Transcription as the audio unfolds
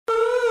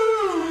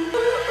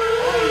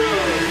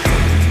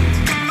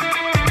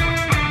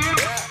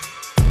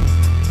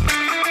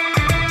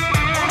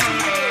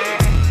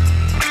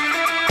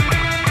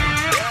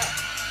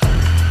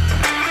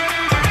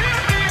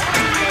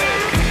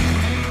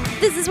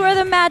where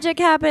the magic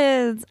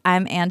happens.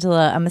 I'm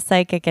Angela. I'm a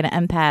psychic and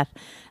an empath,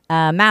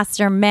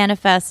 master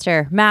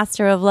manifester,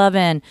 master of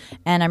lovin',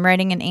 and I'm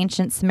writing an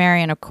ancient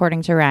Sumerian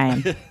according to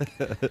Ryan.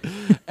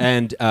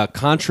 And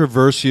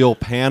controversial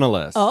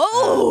panelist.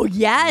 Oh,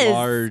 yes.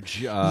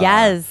 Large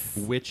yes.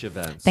 witch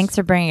events. Thanks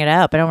for bringing it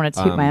up. I don't want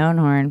to toot my own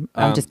horn.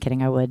 I'm just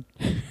kidding. I would.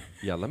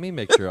 Yeah, let me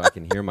make sure I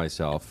can hear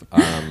myself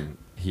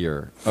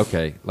here.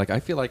 Okay, I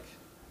feel like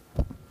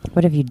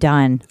What have you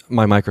done?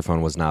 my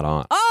microphone was not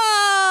on.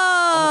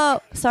 Oh,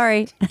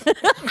 sorry.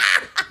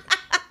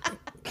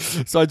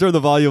 So I turned the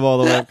volume all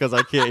the way up because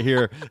I can't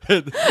hear.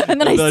 And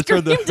then I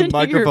turned the screamed into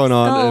microphone your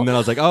on, skull. and then I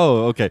was like,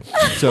 "Oh, okay."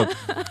 So,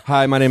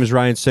 hi, my name is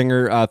Ryan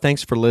Singer.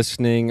 Thanks for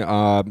listening.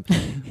 I'm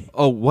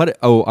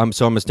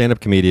a stand-up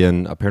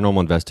comedian, a paranormal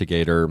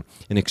investigator,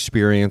 an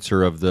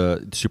experiencer of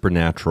the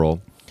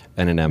supernatural,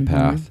 and an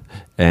empath,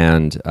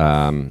 and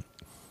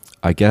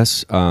I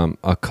guess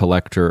a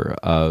collector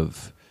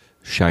of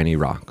shiny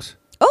rocks.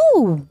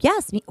 Oh,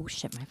 yes. Me. Oh,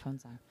 shit. My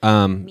phone's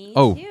on. Me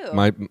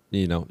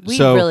too. We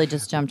so really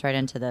just jumped right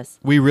into this.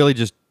 we really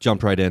just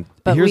jumped right in.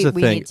 But Here's we the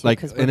thing, need to,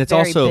 'cause we're and it's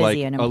very also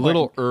busy and a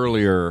little important.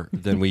 earlier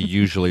than we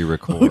usually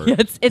record. Yeah,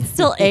 it's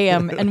still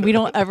AM, and we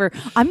don't ever.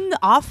 I'm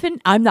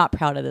not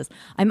proud of this.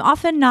 I'm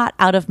often not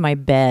out of my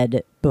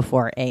bed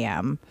before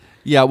AM.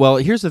 Yeah, well,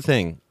 here's the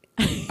thing.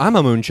 I'm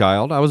a moon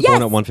child. I was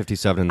born Yes! at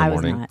 1:57 in the I was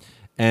morning. not.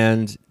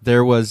 And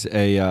there was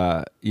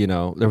a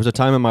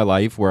time in my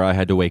life where I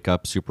had to wake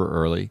up super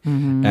early.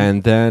 Mm-hmm.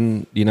 And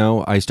then,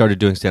 I started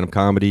doing stand-up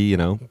comedy,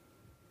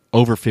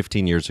 over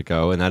 15 years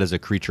ago, and that is a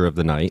creature of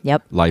the night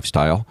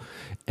lifestyle.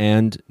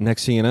 And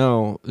next thing you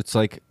know, it's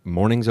like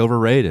morning's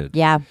overrated.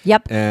 Yeah.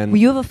 Yep. And well,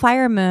 you have a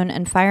fire moon,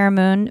 and fire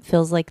moon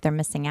feels like they're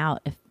missing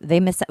out. If they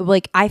miss,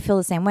 I feel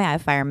the same way. I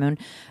have fire moon.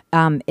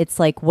 It's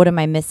like, what am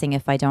I missing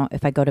if I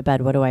go to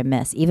bed? What do I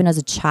miss? Even as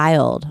a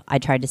child, I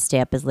tried to stay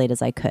up as late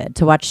as I could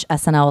to watch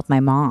SNL with my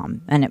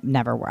mom, and it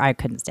never worked. I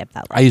couldn't stay up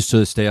that late. I used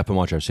to stay up and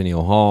watch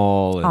Arsenio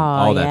Hall and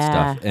all that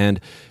yeah. stuff.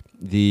 And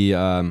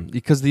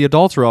because the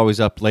adults are always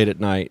up late at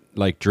night,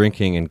 like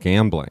drinking and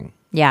gambling.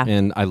 Yeah.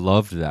 And I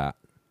loved that.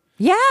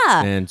 Yeah.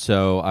 And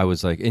so I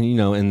was like,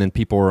 and then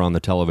people were on the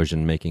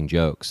television making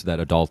jokes that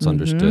adults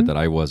understood that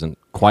I wasn't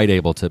quite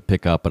able to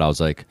pick up, but I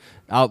was like,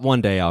 one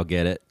day I'll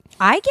get it.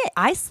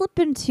 I slip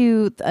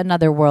into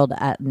another world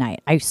at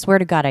night. I swear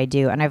to God I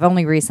do. And I've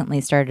only recently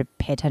started to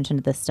pay attention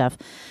to this stuff,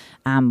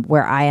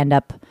 where I end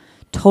up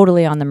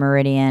totally on the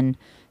meridian,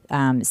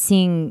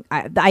 seeing,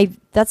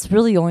 that's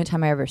really the only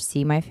time I ever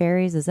see my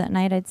fairies is at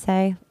night, I'd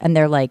say. And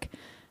they're like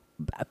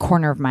a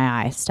corner of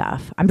my eye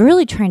stuff. I'm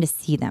really trying to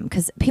see them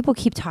because people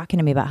keep talking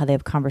to me about how they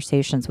have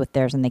conversations with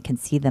theirs and they can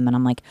see them. And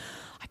I'm like,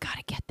 I got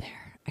to get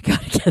there.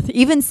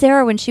 Even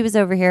Sarah, when she was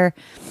over here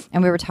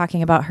and we were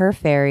talking about her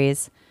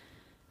fairies,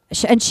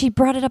 and she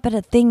brought it up at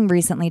a thing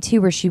recently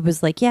too, where she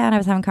was like, yeah, and I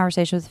was having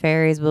conversations with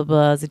fairies, blah,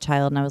 blah, as a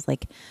child. And I was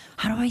like,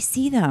 how do I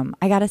see them?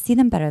 I got to see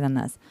them better than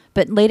this.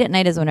 But late at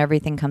night is when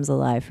everything comes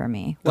alive for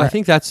me. I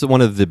think that's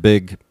one of the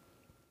big,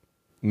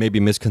 maybe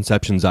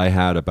misconceptions I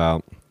had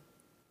about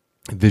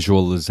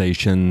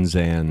visualizations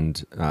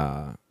and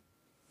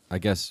I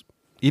guess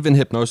even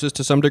hypnosis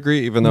to some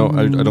degree, even though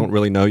I don't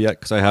really know yet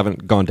because I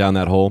haven't gone down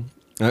that hole.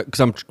 Because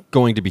I'm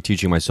going to be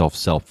teaching myself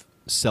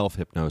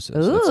self-hypnosis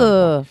at some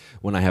point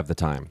when I have the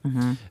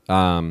time.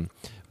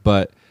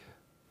 But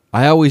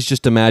I always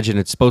just imagine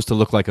it's supposed to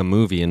look like a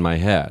movie in my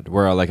head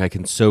where I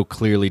can so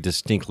clearly,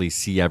 distinctly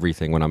see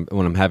everything when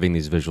I'm having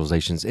these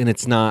visualizations. And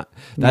it's not,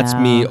 that's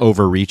me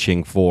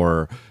overreaching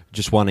for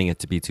just wanting it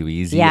to be too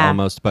easy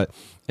almost.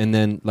 And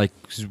then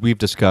 'cause we've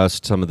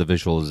discussed some of the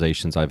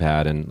visualizations I've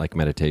had and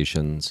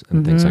meditations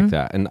and things like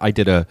that. And I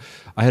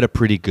had a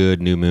pretty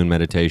good new moon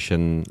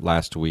meditation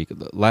last week.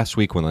 Last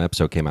week when the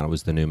episode came out, it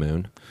was the new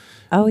moon.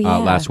 Oh, yeah.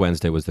 Last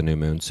Wednesday was the new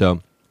moon.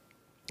 So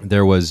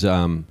there was,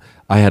 I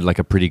had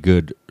a pretty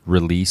good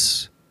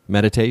release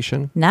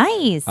meditation.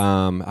 Nice.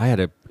 I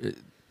had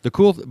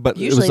but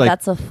Usually it was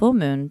that's a full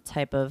moon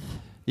type of.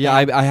 Yeah,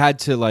 I had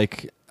to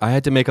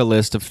make a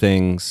list of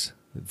things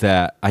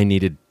that I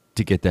needed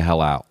to get the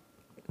hell out.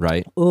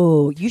 Right.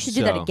 Oh, you should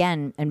do that So-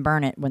 again and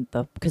burn it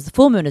because the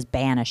full moon is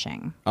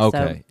banishing. Okay.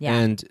 So, yeah.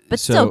 And but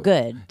so- still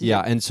good.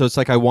 Yeah, and so it's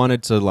I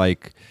wanted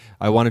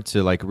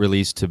to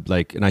release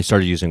to and I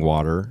started using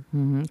water.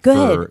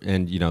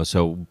 Good.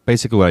 So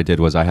basically what I did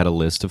was I had a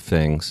list of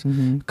things,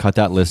 cut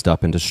that list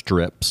up into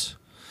strips.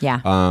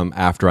 Yeah.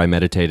 After I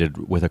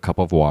meditated with a cup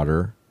of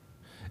water,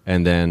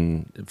 and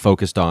then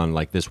focused on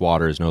this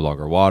water is no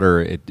longer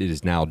water. It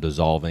is now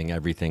dissolving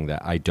everything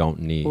that I don't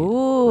need.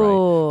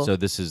 Ooh. Right? So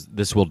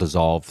this will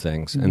dissolve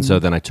things. And so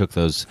then I took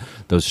those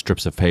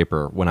strips of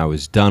paper when I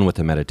was done with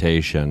the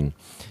meditation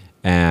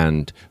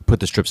and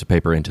put the strips of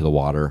paper into the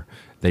water.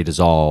 They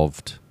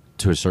dissolved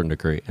to a certain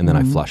degree, and then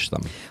I flush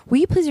them. Will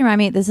you please remind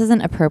me, this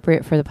isn't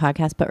appropriate for the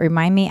podcast, but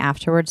remind me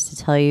afterwards to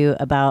tell you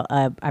about,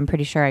 I'm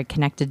pretty sure I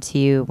connected to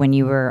you when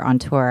you were on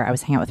tour. I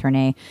was hanging out with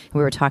Renee.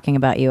 We were talking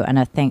about you, and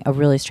a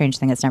really strange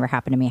thing that's never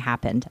happened to me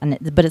happened.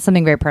 But it's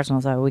something very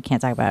personal, so we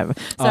can't talk about it.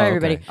 Sorry,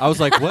 everybody. I was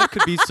like, what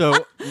could be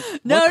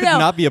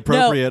not be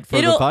appropriate for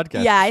the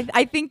podcast? Yeah,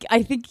 I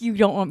think you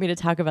don't want me to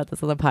talk about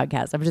this on the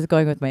podcast. I'm just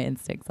going with my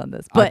instincts on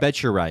this. But I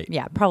bet you're right.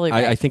 Yeah, probably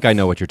right. I think I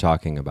know what you're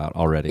talking about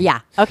already.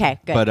 Yeah. Okay,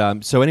 good.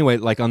 But so anyway,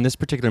 like on this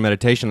particular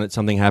meditation, that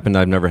something happened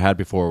I've never had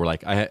before. Where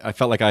like I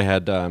felt like I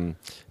had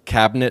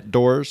cabinet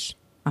doors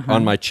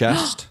on my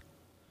chest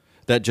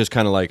that just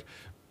kind of like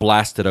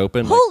blasted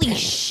open. Holy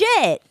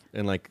shit!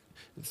 And like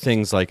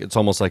things like it's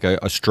almost like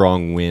a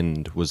strong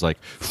wind was like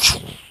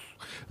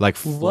like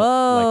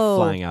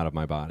flying out of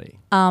my body.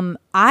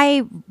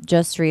 I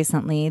just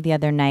recently, the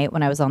other night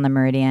when I was on the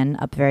Meridian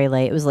up very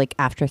late, it was like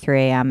after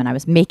 3 a.m. and I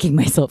was making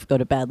myself go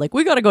to bed. Like,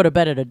 we got to go to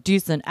bed at a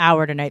decent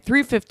hour tonight.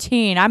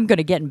 3:15. I'm going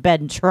to get in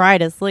bed and try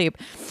to sleep.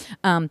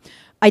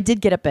 I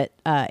did get up at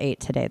 8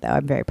 today, though.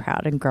 I'm very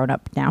proud and grown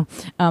up now.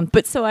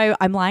 But so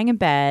I'm lying in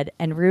bed,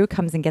 and Rue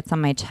comes and gets on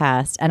my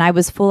chest. And I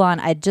was full on.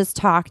 I just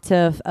talked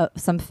to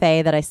some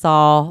fae that I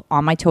saw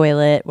on my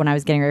toilet when I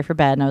was getting ready for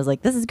bed. And I was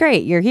like, this is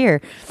great. You're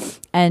here.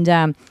 And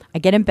I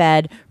get in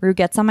bed. Rue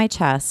gets on my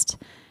chest,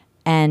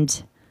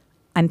 and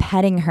I'm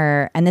petting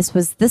her. And this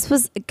was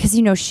because,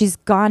 she's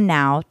gone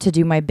now to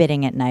do my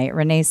bidding at night.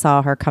 Renee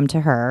saw her come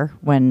to her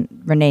when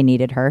Renee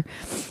needed her.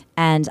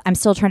 And I'm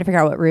still trying to figure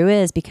out what Rue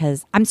is,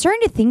 because I'm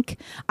starting to think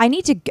I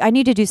need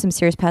to do some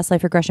serious past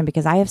life regression,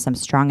 because I have some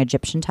strong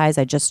Egyptian ties.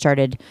 I just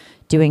started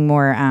doing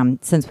more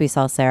since we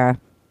saw Sarah,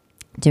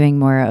 doing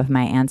more of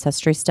my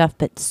ancestry stuff,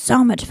 but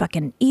so much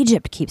fucking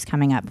Egypt keeps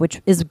coming up,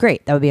 which is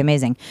great. That would be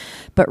amazing.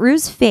 But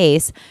Rue's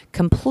face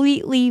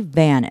completely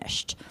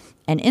vanished.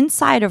 And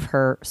inside of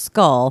her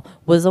skull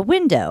was a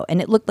window,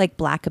 and it looked like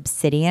black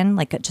obsidian,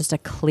 like just a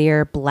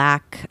clear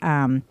black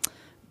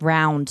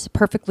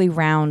perfectly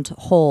round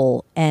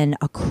hole, and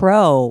a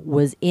crow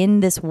was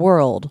in this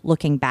world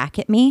looking back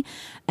at me,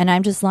 and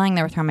I'm just lying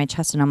there with her on my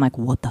chest, and I'm like,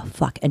 what the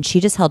fuck? And she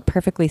just held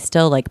perfectly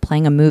still, like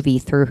playing a movie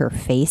through her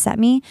face at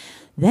me.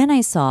 Then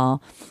I saw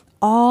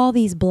all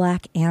these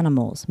black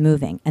animals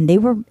moving, and they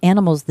were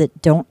animals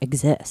that don't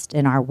exist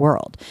in our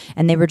world,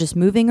 and they were just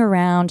moving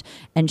around,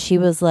 and she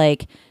was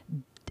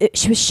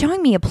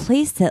showing me a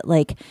place that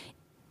like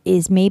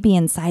is maybe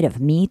inside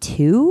of me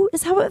too,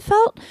 is how it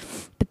felt.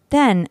 But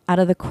then out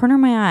of the corner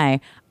of my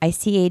eye, I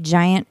see a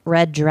giant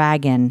red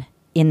dragon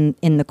in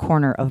the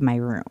corner of my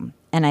room.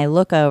 And I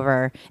look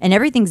over, and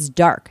everything's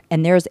dark,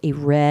 and there's a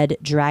red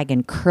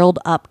dragon curled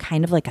up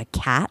kind of like a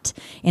cat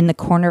in the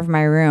corner of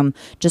my room,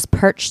 just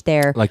perched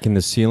there. Like in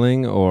the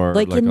ceiling, or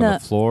like on the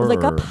floor?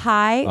 Like up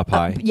high. Up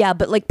high? Yeah,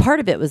 but like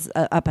part of it was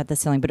up at the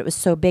ceiling, but it was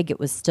so big it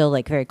was still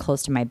like very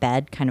close to my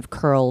bed, kind of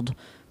curled,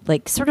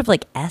 like sort of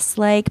like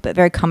S-like, but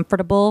very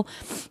comfortable.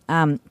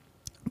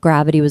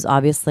 Gravity was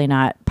obviously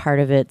not part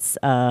of its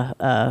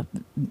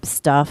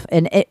stuff.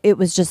 And it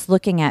was just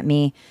looking at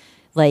me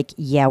like,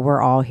 yeah,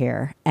 we're all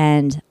here.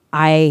 And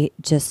I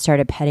just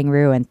started petting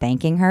Rue and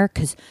thanking her,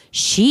 because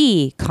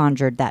she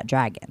conjured that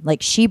dragon.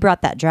 Like, she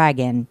brought that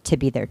dragon to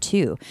be there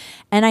too.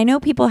 And I know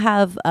people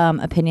have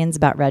opinions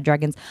about red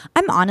dragons.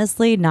 I'm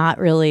honestly not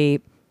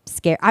really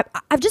scared.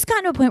 I've just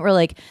gotten to a point where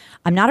like,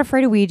 I'm not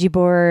afraid of Ouija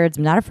boards.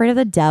 I'm not afraid of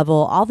the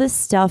devil. All this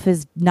stuff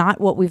is not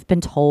what we've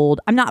been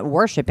told. I'm not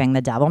worshiping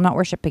the devil. I'm not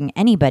worshiping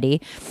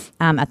anybody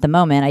at the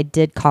moment. I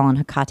did call on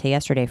Hecate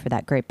yesterday for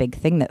that great big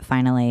thing that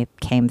finally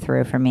came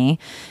through for me.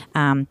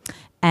 And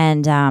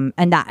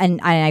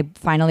I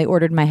finally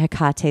ordered my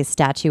Hecate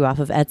statue off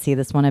of Etsy.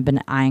 This one I've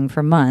been eyeing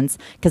for months,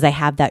 because I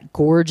have that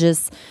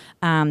gorgeous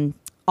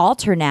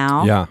altar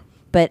now. Yeah.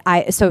 But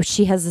so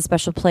she has a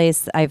special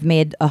place. I've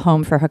made a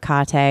home for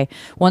Hecate.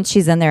 Once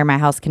she's in there, my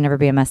house can never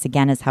be a mess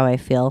again, is how I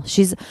feel.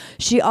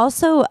 She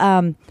also,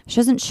 she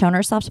hasn't shown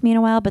herself to me in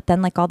a while, but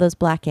then like all those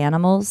black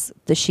animals,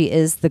 she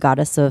is the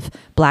goddess of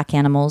black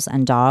animals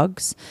and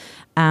dogs.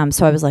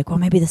 So I was like, well,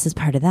 maybe this is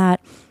part of that.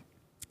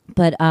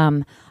 But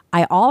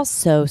I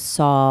also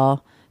saw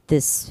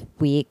this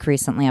week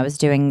recently, I was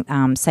doing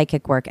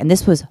psychic work, and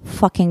this was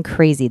fucking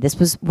crazy. This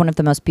was one of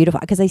the most beautiful,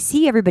 because I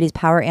see everybody's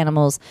power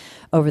animals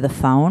over the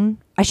phone.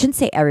 I shouldn't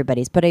say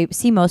everybody's, but I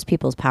see most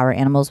people's power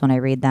animals when I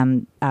read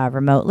them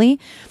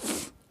remotely.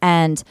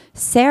 And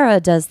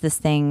Sarah does this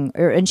thing,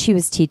 and she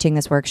was teaching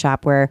this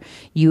workshop where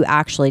you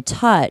actually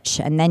touch,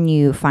 and then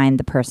you find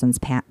the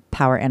person's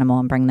power animal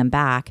and bring them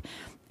back.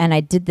 And I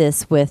did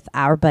this with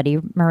our buddy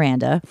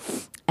Miranda,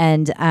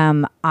 and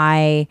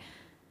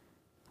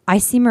I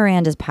see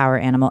Miranda's power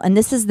animal, and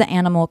this is the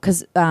animal,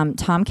 because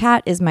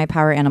Tomcat is my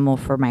power animal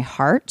for my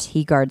heart.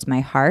 He guards my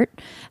heart.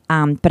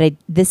 But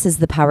this is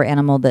the power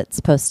animal that's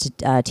supposed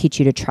to teach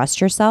you to trust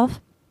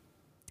yourself.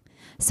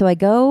 So I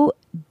go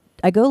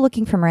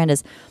looking for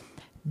Miranda's.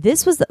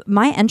 This was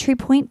my entry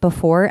point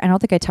before. I don't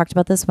think I talked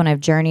about this when I've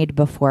journeyed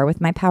before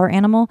with my power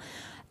animal.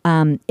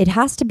 It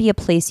has to be a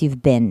place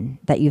you've been,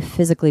 that you've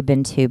physically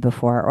been to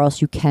before, or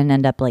else you can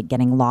end up like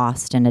getting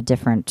lost in a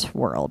different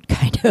world,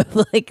 kind of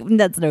like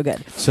that's no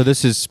good. So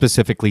this is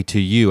specifically to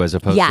you as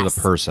opposed to Yes.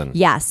 the person.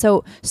 Yeah.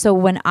 So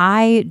when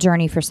I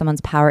journey for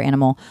someone's power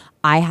animal,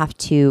 I have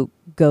to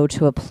go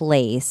to a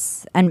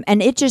place, and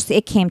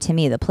it came to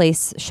me. The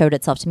place showed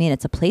itself to me, and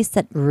it's a place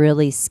that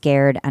really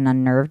scared and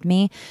unnerved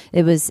me.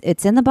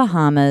 It's in the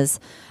Bahamas.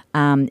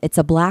 It's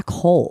a black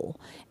hole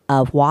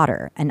of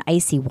water, and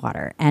icy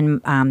water. And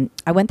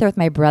I went there with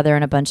my brother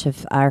and a bunch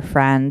of our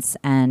friends,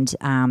 and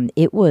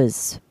it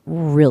was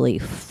really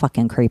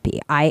fucking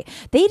creepy. They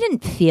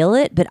didn't feel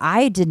it, but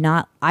I did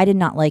not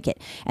like it.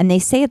 And they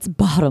say it's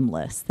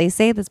bottomless. They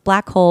say this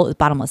black hole is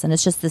bottomless, and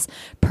it's just this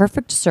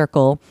perfect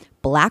circle,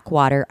 black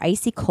water,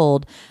 icy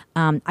cold.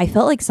 I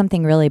felt like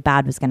something really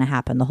bad was going to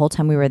happen the whole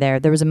time we were there.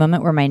 There was a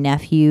moment where my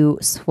nephew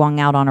swung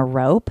out on a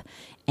rope,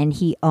 and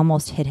he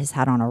almost hit his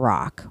head on a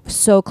rock.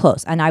 So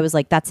close. And I was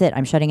like, that's it.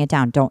 I'm shutting it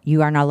down.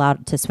 You are not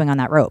allowed to swing on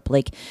that rope.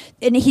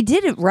 And he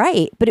did it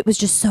right, but it was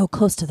just so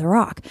close to the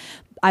rock.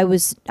 I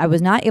was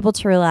not able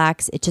to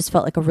relax. It just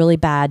felt like a really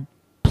bad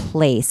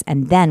place.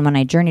 And then when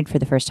I journeyed for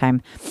the first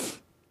time,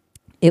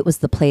 it was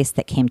the place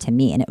that came to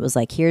me, and it was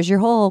like, here's your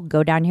hole,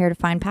 go down here to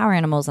find power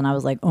animals. And I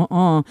was like,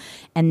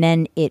 and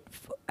then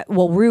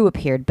Rue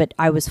appeared, but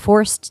I was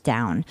forced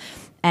down,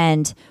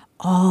 and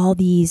all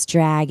these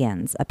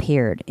dragons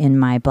appeared in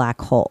my black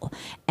hole.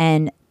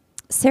 And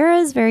Sarah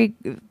is very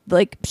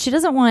she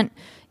doesn't want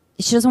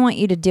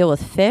you to deal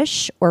with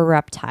fish or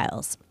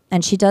reptiles.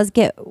 And she does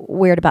get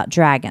weird about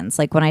dragons.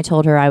 Like when I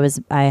told her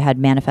I had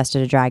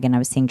manifested a dragon, I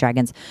was seeing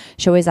dragons,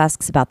 she always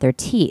asks about their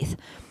teeth.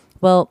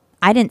 Well,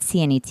 I didn't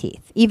see any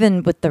teeth.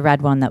 Even with the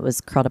red one that was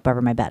curled up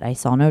over my bed, I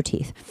saw no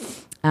teeth,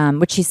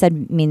 which she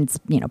said means,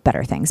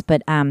 better things.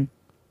 But I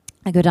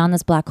go down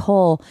this black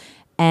hole,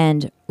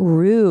 and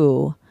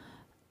Rue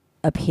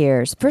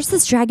appears. First,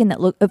 this dragon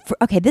that looked...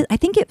 I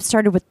think it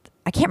started with...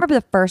 I can't remember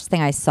the first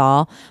thing I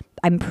saw.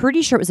 I'm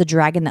pretty sure it was a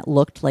dragon that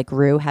looked like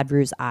Rue, had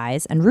Rue's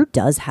eyes. And Rue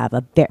does have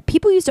a...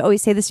 People used to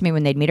always say this to me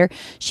when they'd meet her.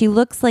 She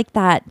looks like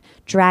that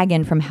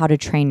dragon from How to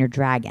Train Your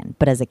Dragon,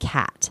 but as a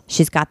cat.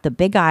 She's got the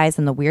big eyes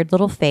and the weird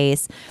little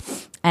face.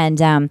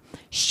 And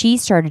she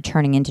started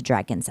turning into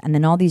dragons. And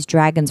then all these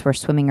dragons were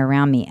swimming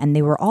around me. And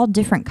they were all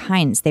different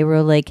kinds. They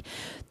were like...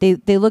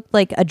 They looked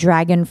like a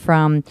dragon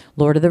from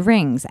Lord of the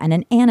Rings, and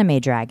an anime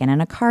dragon, and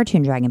a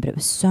cartoon dragon. But it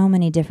was so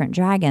many different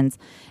dragons.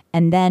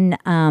 And then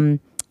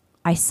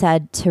I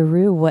said to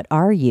Rue, what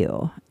are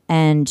you?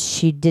 And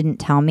she didn't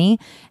tell me.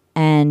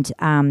 And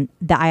I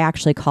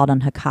actually called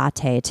on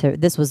Hecate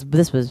this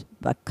was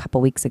a couple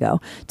weeks ago,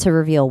 to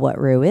reveal what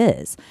Rue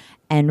is.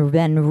 And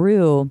then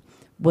Rue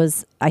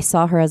I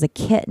saw her as a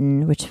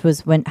kitten, which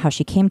was how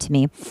she came to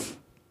me.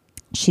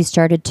 She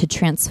started to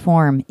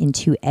transform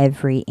into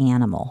every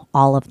animal,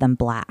 all of them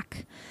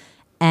black.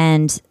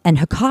 And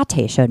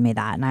Hecate showed me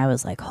that. And I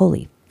was like,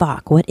 holy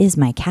fuck, what is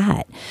my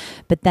cat?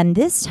 But then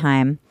this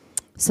time,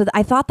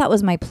 I thought that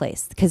was my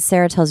place, because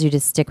Sarah tells you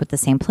to stick with the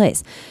same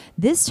place.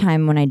 This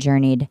time when I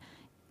journeyed,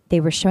 they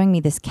were showing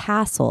me this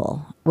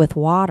castle with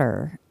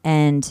water,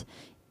 and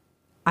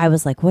I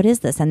was like, what is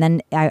this? And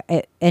then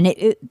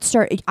it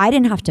started, I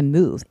didn't have to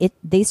move.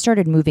 They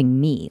started moving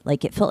me.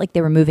 Like it felt like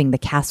they were moving the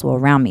castle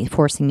around me,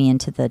 forcing me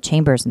into the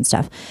chambers and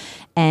stuff.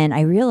 And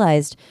I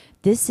realized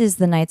this is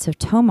the Knights of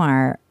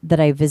Tomar that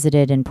I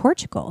visited in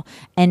Portugal.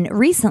 And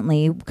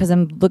recently, because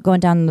I'm going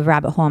down the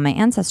rabbit hole in my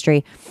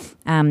ancestry,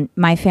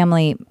 my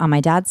family on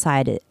my dad's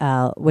side,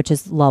 which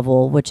is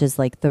Lovell, which is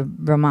like the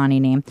Romani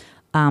name,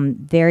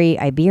 very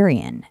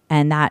Iberian.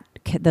 And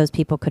those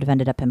people could have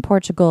ended up in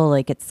Portugal.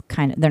 Like it's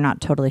they're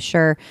not totally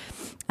sure.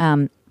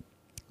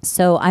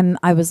 So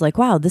I was like,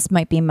 wow, this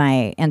might be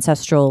my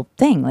ancestral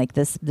thing. Like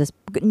this,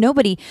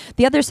 nobody,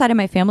 the other side of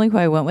my family who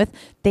I went with,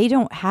 they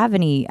don't have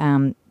any,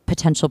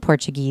 potential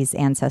Portuguese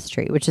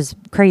ancestry, which is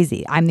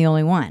crazy. I'm the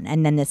only one.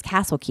 And then this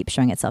castle keeps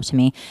showing itself to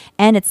me.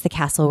 And it's the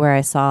castle where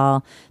I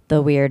saw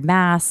the weird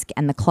mask,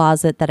 and the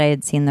closet that I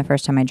had seen the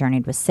first time I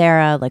journeyed with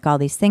Sarah, like all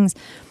these things.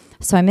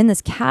 So I'm in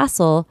this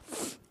castle,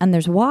 and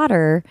there's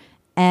water.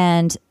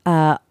 And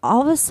all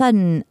of a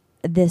sudden,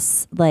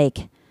 this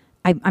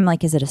I'm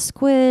like, is it a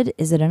squid?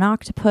 Is it an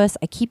octopus?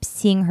 I keep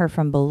seeing her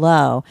from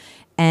below,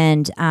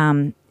 and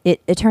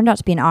it turned out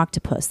to be an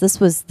octopus.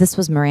 This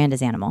was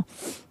Miranda's animal,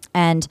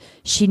 and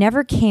she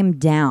never came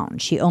down.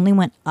 She only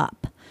went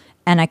up,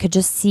 and I could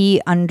just see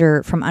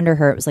from under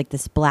her. It was like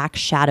this black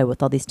shadow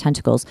with all these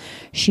tentacles.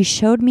 She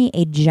showed me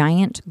a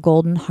giant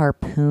golden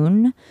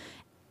harpoon.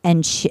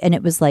 And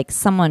it was like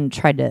someone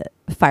tried to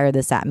fire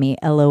this at me,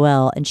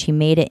 LOL, and she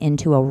made it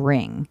into a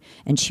ring.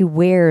 And she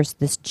wears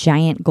this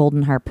giant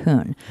golden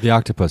harpoon. The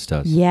octopus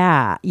does.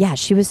 Yeah. Yeah.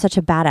 She was such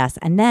a badass.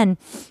 And then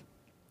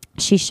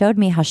she showed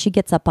me how she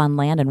gets up on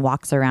land and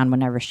walks around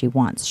whenever she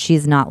wants.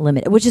 She's not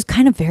limited, which is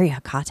kind of very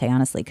Hecate,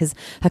 honestly, because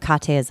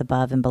Hecate is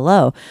above and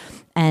below.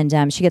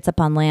 And she gets up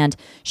on land.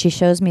 She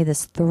shows me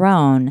this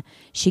throne.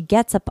 She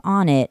gets up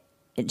on it.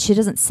 she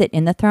doesn't sit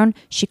in the throne.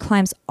 She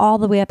climbs all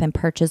the way up and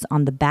perches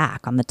on the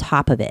back, on the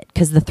top of it,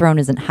 because the throne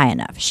isn't high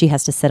enough. She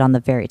has to sit on the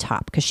very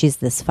top because she's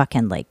this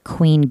fucking like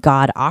queen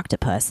god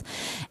octopus.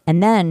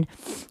 And then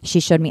she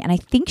showed me, and I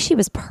think she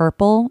was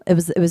purple. It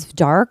was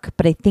dark,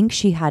 but I think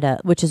she had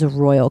which is a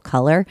royal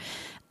color.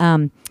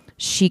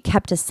 She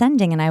kept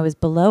ascending, and I was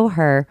below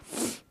her.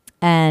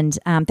 And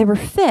there were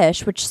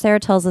fish, which Sarah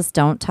tells us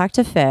don't talk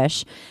to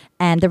fish.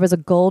 And there was a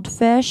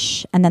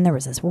goldfish. And then there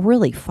was this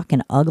really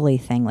fucking ugly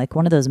thing, like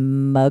one of those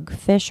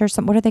mugfish or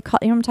something. What are they called?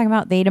 You know what I'm talking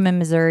about? They eat them in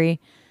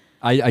Missouri.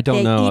 I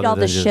don't know. They eat all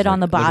the shit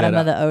on the bottom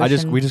of the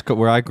ocean. We just go,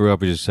 where I grew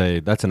up, we just say,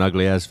 that's an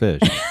ugly ass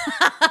fish.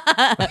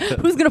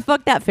 Who's going to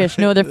fuck that fish?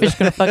 No other fish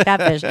going to fuck that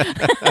fish.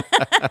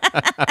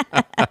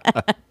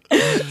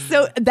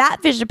 So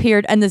that fish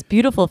appeared, and this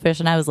beautiful fish,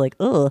 and I was like,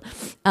 ugh.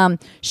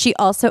 She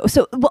also,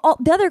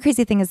 the other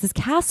crazy thing is this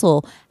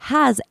castle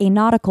has a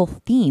nautical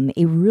theme,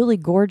 a really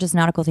gorgeous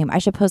nautical theme. I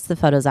should post the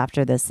photos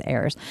after this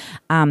airs.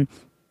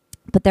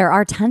 But there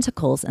are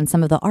tentacles in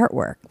some of the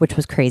artwork, which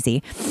was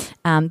crazy.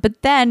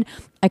 But then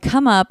I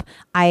come up,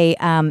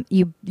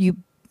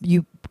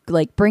 you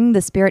like bring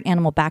the spirit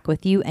animal back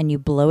with you, and you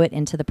blow it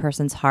into the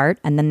person's heart,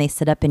 and then they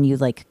sit up and you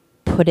like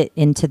put it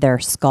into their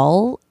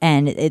skull,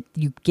 and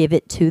you give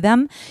it to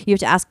them. You have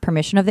to ask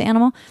permission of the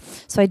animal.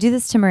 So I do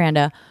this to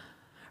Miranda.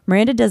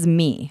 Miranda does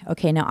me.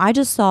 Okay, now I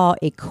just saw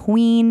a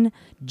queen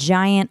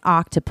giant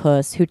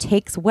octopus who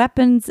takes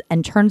weapons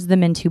and turns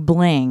them into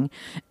bling.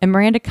 And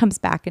Miranda comes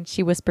back and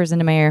she whispers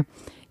into my ear,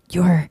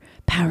 "Your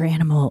power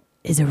animal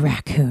is a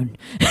raccoon."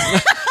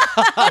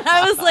 And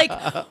I was like,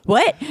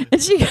 "What?"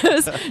 And she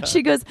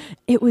goes,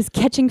 "It was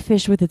catching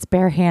fish with its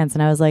bare hands."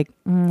 And I was like,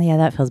 "Yeah,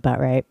 that feels about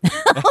right."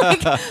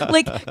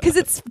 like, because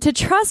it's to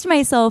trust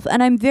myself,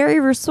 and I'm very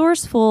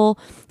resourceful.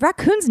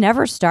 Raccoons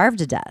never starve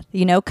to death.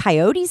 You know,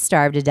 coyotes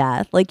starve to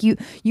death. Like you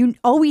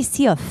always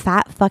see a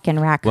fat fucking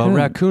raccoon. Well,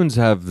 raccoons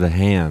have the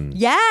hands.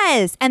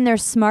 Yes, and they're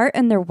smart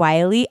and they're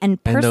wily.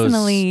 And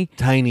personally,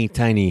 and those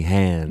tiny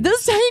hands.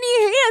 Those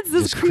tiny hands,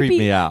 those just creepy. Creep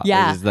me out.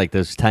 Yeah, it's like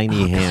those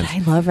tiny hands.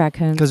 God, I love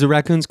raccoons because the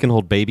raccoons can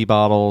hold baby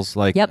bottles.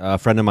 Like Yep. a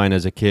friend of mine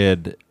as a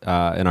kid in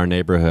our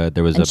neighborhood,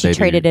 there was and a she baby.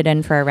 traded it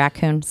in for a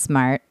raccoon.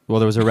 Smart. Well,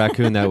 there was a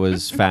raccoon that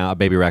was found. A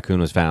baby raccoon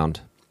was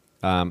found.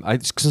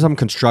 Some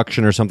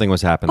construction or something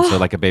was happened. So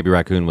like a baby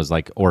raccoon was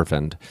like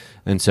orphaned,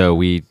 and so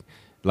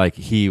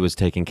he was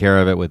taking care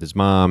of it with his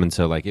mom, and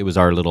so like it was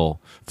our little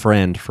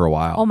friend for a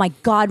while. Oh my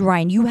God,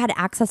 Ryan, you had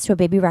access to a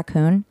baby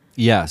raccoon?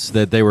 Yes,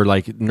 that they were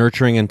like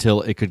nurturing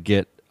until it could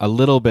get a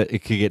little bit. It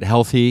could get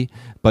healthy,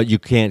 but you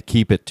can't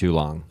keep it too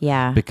long.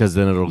 Yeah, because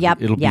then it'll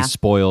be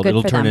spoiled. Good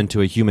it'll for turn them.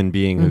 into a human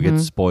being who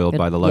gets spoiled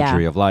by the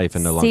luxury of life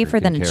and no longer safer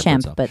can than a care for chimp,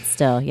 itself. but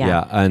still, yeah.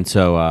 Yeah, and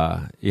so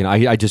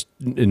I just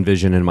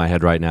envision in my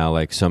head right now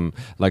like some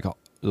like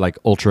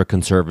ultra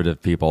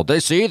conservative people. They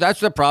see that's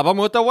the problem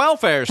with the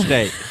welfare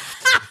state.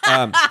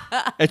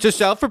 It's a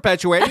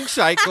self-perpetuating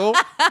cycle.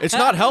 It's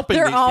not helping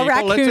They're these all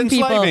people. It's raccoon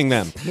enslaving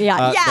people. them.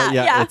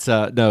 Yeah. It's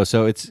no.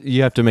 So it's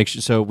you have to make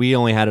sure. So we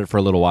only had it for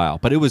a little while,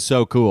 but it was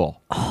so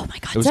cool. Oh my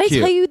God! It was Did I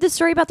cute. tell you the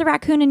story about the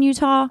raccoon in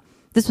Utah?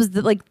 This was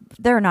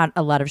there are not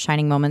a lot of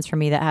shining moments for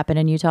me that happen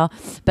in Utah,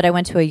 but I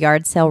went to a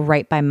yard sale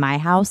right by my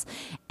house,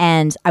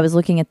 and I was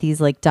looking at these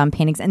like dumb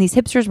paintings, and these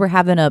hipsters were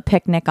having a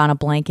picnic on a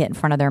blanket in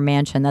front of their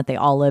mansion that they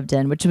all lived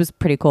in, which was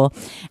pretty cool.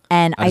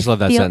 And I just love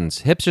that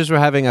sentence. Hipsters were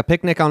having a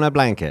picnic on a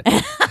blanket.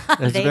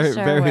 It's They very,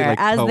 sure very were, like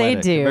as they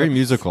poetic, do. very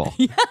musical.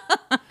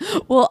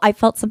 Well, I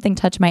felt something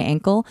touch my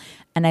ankle,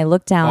 and I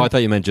looked down. Oh, I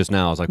thought you meant just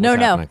now. I was like, No, what's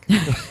no.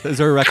 happening? Is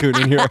there a raccoon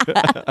in here?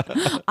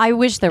 I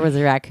wish there was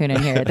a raccoon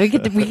in here. We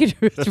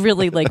could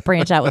really like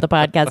branch out with the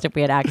podcast if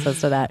we had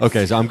access to that.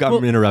 Okay, so I'm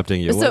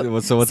interrupting you.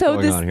 What's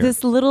going on here?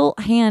 This little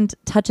hand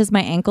touches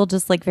my ankle,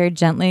 just like very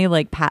gently,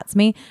 like pats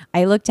me.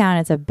 I look down,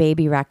 it's a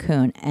baby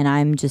raccoon, and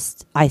I'm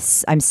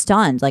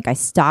stunned. Like I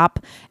stop,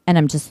 and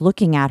I'm just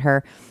looking at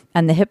her.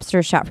 And the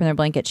hipster shout from their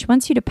blanket, "She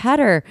wants you to pet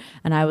her."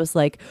 And I was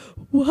like,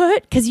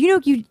 "What?" Because you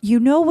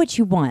know what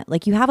you want.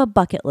 Like you have a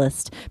bucket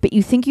list, but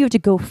you think you have to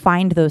go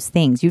find those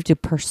things. You have to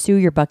pursue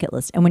your bucket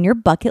list. And when your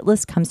bucket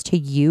list comes to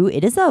you,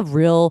 it is a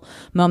real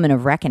moment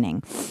of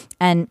reckoning.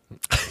 And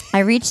I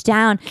reach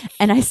down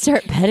and I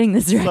start petting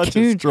this raccoon. Such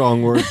a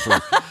strong word for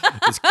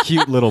this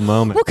cute little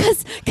moment. Well,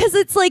 because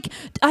it's like,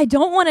 I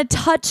don't want to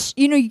touch,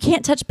 you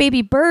can't touch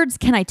baby birds.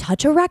 Can I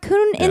touch a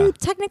raccoon in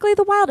technically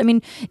the wild? I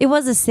mean, it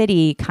was a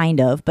city, kind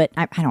of, but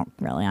I don't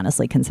really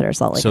honestly consider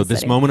Salt Lake a So city.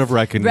 this moment of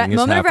reckoning is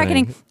moment of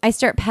happening. reckoning, I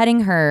start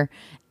petting her,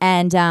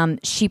 and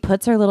she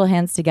puts her little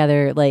hands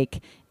together,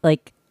 like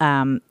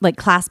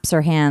clasps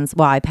her hands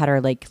while I pet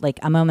her, like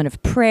a moment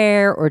of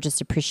prayer or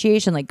just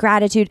appreciation, like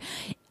gratitude.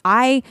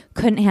 I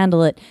couldn't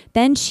handle it.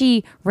 Then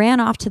she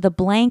ran off to the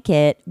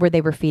blanket where they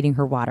were feeding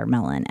her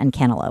watermelon and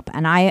cantaloupe.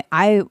 And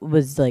I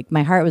was like,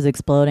 my heart was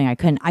exploding.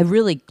 I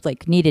really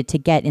like needed to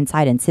get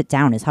inside and sit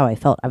down is how I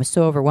felt. I was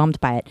so overwhelmed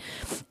by it.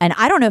 And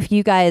I don't know if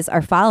you guys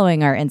are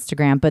following our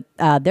Instagram, but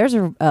there's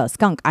a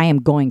skunk I am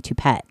going to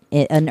pet,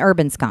 an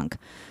urban skunk.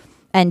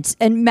 And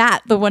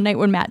Matt, the one night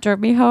when Matt drove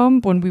me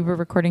home when we were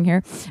recording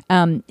here,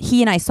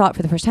 he and I saw it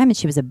for the first time, and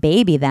she was a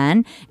baby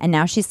then, and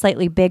now she's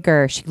slightly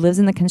bigger. She lives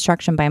in the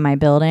construction by my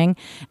building,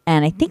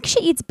 and I think she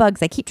eats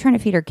bugs. I keep trying to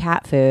feed her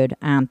cat food,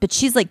 but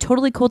she's like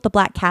totally cool with the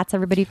black cats.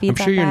 Everybody feeds.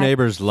 I'm sure your cat.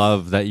 neighbors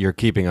love that you're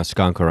keeping a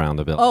skunk around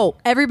the building. Oh,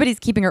 everybody's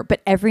keeping her,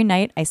 but every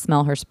night I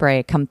smell her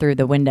spray come through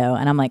the window,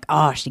 and I'm like,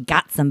 oh, she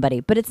got somebody.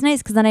 But it's nice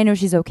because then I know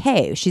she's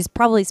okay. She's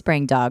probably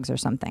spraying dogs or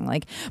something.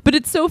 Like, but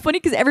it's so funny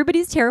because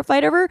everybody's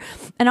terrified of her,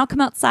 and I'll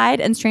come outside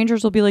and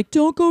strangers will be like,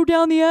 don't go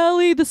down the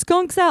alley, the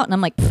skunk's out. And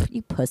I'm like,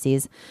 you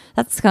pussies.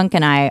 That skunk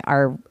and I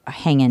are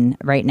hanging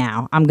right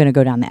now. I'm going to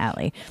go down the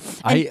alley.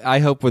 I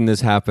hope when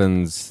this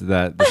happens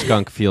that the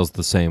skunk feels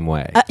the same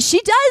way. She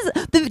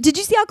does. Did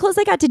you see how close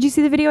I got? Did you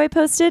see the video I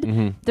posted?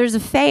 Mm-hmm. There's a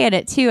Faye in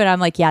it too. And I'm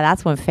like, yeah,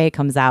 that's when Faye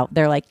comes out.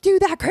 They're like, do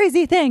that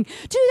crazy thing.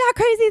 Do that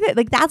crazy thing.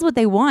 Like, that's what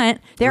they want.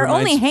 They're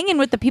only hanging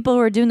with the people who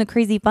are doing the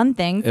crazy fun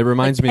things. It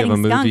reminds like me of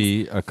a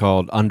petting movie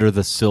called Under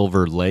the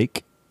Silver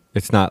Lake.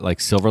 It's not like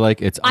Silver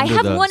Lake. It's I Under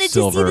have the wanted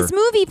to see this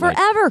movie Lake.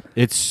 forever.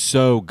 It's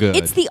so good.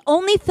 It's the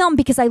only film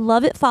because I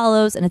love It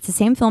Follows, and it's the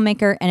same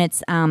filmmaker, and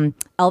it's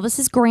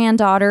Elvis's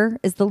granddaughter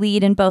is the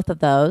lead in both of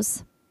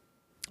those.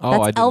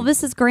 That's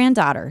Elvis's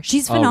granddaughter.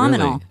 She's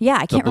phenomenal. Really? Yeah,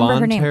 I can't remember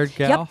her name. blonde-haired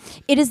gal?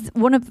 Yep. It is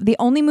one of the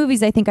only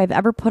movies I think I've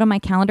ever put on my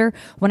calendar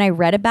when I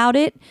read about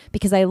it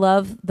because I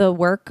love the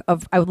work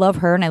of, I love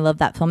her and I love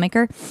that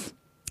filmmaker.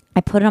 I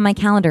put it on my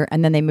calendar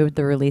and then they moved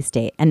the release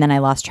date and then I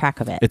lost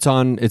track of it.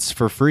 It's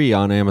for free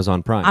on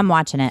Amazon Prime. I'm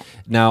watching it.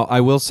 Now, I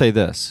will say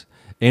this.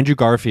 Andrew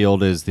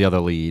Garfield is the other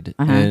lead,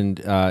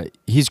 and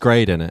he's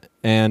great in it.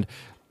 And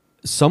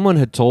someone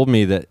had told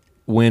me that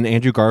when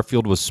Andrew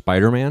Garfield was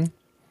Spider-Man,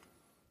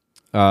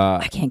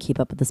 I can't keep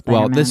up with the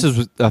Spider-Man. well, this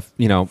is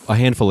a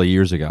handful of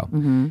years ago,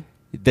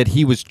 that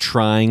he was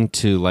trying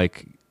to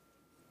like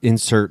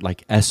insert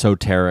like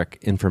esoteric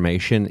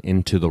information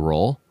into the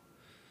role.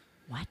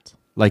 What?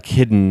 Like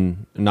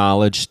hidden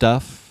knowledge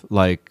stuff,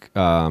 like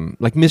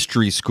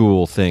mystery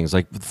school things,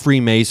 like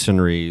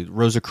Freemasonry,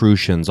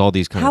 Rosicrucians, all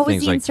these kind How of things.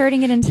 was he like,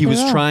 inserting it into He the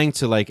was role? trying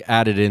to like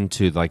add it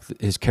into like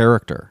his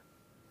character,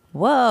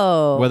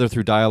 Whoa. whether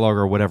through dialogue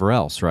or whatever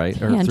else,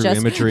 right? Or Yeah, through just-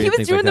 imagery. he and was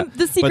things doing like that.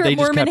 the secret But they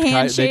just Mormon kept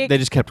handshake. they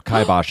just kept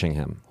kiboshing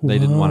him. They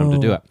didn't want him to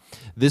do it.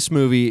 This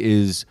movie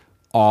is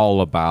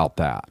all about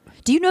that.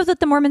 Do you know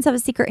that the Mormons have a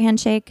secret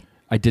handshake?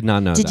 I did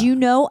not know that. Did you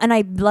know? And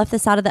I left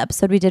this out of the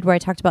episode we did where I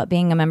talked about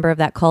being a member of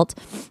that cult.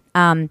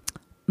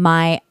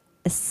 My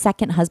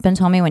second husband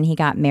told me when he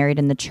got married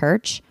in the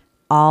church,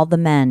 all the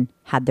men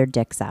had their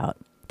dicks out.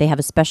 They have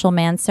a special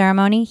man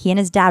ceremony. He and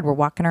his dad were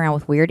walking around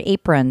with weird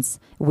aprons,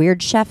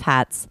 weird chef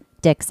hats,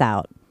 dicks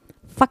out.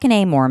 Fucking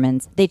A,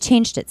 Mormons. They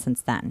changed it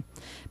since then.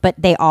 But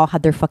they all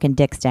had their fucking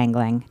dicks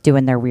dangling,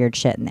 doing their weird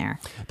shit in there.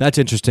 That's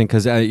interesting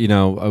because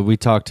we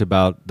talked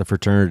about the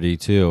fraternity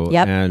too.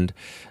 Yep. And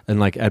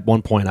like at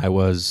one point I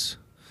was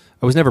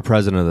never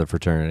president of the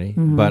fraternity,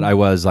 but I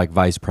was like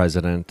vice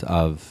president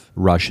of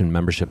Russian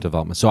membership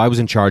development. So I was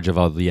in charge of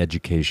all the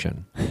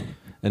education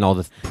and all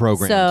the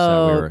programs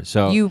that we were.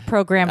 So you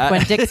programmed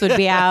when dicks would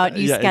be out.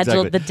 You Yeah,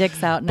 scheduled exactly. the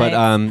dicks out But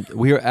nights.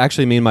 we were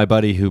actually, me and my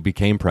buddy who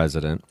became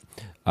president,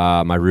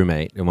 my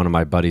roommate and one of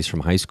my buddies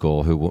from high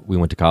school who we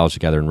went to college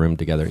together and roomed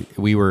together.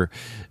 We were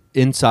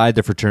inside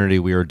the fraternity.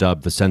 We were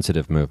dubbed the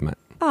sensitive movement.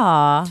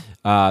 Aw.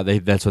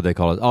 That's what they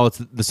call it. Oh, it's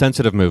the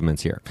sensitive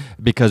movements here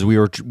because we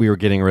were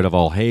getting rid of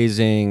all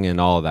hazing and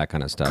all of that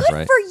kind of stuff, Good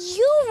right? for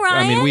you,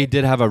 Ryan. I mean, we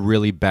did have a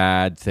really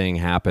bad thing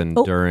happen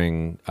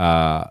during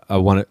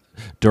one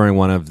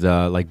of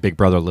the like Big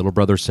Brother Little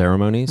Brother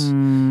ceremonies,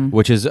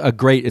 which is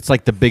it's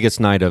like the biggest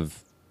night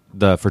of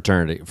the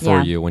fraternity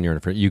for you when you're in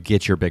a fraternity. You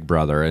get your big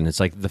brother, and it's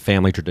like the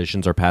family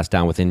traditions are passed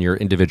down within your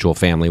individual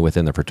family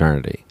within the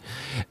fraternity,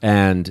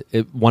 and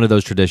one of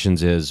those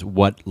traditions is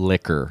what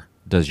liquor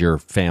does your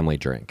family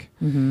drink?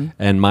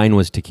 And mine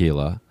was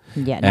tequila.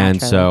 Yeah, and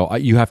naturally. so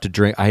you have to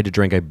drink. I had to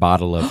drink a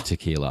bottle of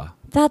tequila.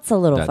 That's a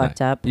little that fucked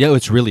night. up. Yeah,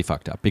 it's really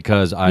fucked up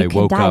because I You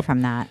can woke die up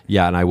from that.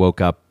 Yeah, and I woke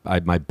up.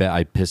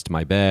 I pissed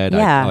my bed.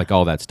 Yeah. Like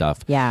all that stuff.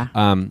 Yeah.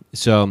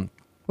 So.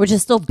 Which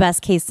is still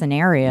best case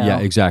scenario. Yeah,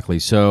 exactly.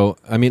 So,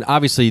 I mean,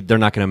 obviously, they're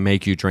not going to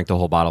make you drink the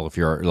whole bottle if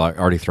you're like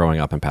already throwing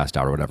up and passed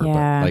out or whatever.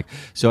 Yeah. But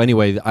so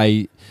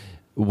anyway,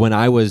 when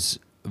I was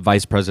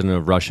vice president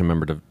of Russian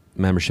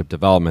membership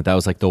development, that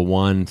was like the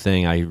one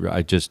thing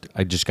I just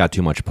got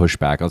too much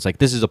pushback. I was like,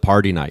 this is a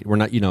party night. We're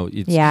not,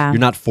 you're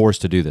not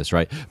forced to do this,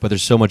 right? But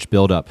there's so much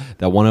buildup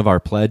that one of our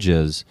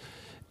pledges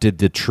did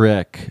the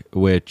trick,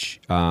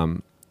 which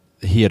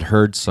he had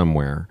heard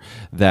somewhere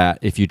that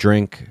if you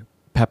drink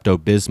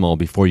Pepto-Bismol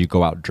before you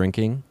go out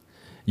drinking,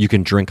 you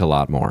can drink a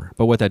lot more.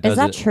 But what that does Is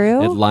that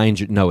true? It lines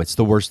you. No, it's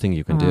the worst thing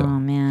you can do. Oh,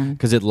 man.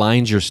 Because it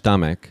lines your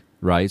stomach,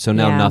 right? So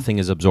now Yeah. nothing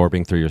is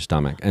absorbing through your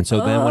stomach. And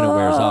so then when it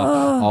wears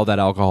off, all that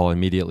alcohol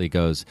immediately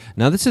goes.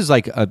 Now this is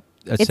like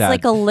It's sad.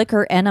 like a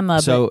liquor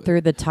enema So, but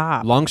through the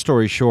top. Long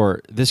story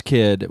short, this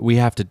kid, we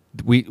have to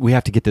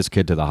get this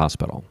kid to the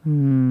hospital.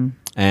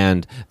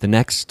 And in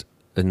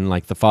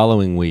the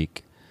following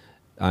week,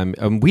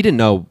 we didn't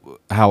know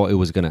how it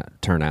was going to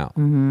turn out.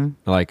 Mm-hmm.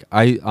 Like,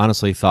 I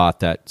honestly thought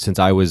that since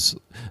I was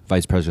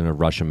vice president of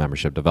Russian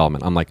membership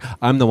development,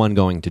 I'm the one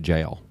going to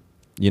jail.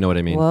 You know what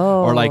I mean?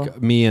 Whoa. Or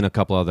like me and a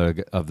couple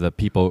other of the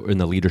people in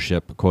the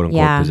leadership, quote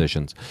unquote,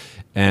 positions.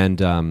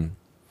 And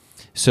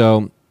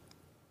so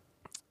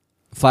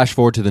flash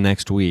forward to the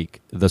next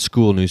week, the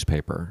school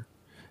newspaper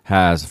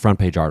has a front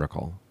page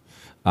article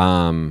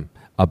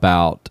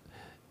about,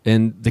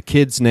 and the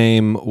kid's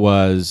name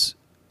was,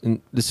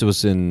 this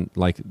was in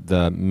like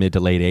the mid to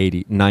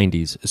late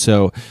 90s.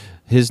 So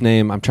his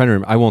name, I'm trying to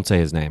remember, I won't say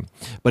his name,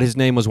 but his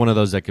name was one of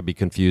those that could be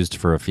confused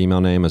for a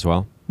female name as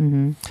well.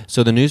 Mm-hmm.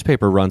 So the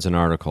newspaper runs an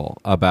article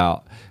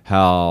about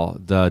how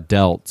the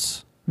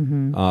Delts,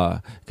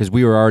 because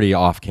we were already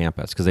off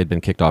campus, because they'd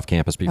been kicked off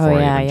campus before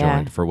I even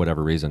joined for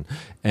whatever reason.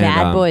 And,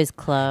 Bad Boys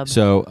Club.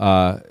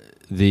 So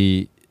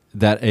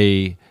that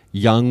a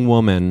young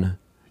woman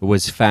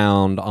was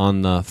found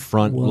on the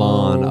front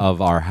lawn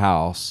of our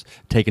house,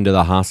 taken to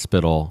the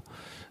hospital,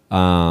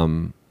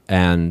 and,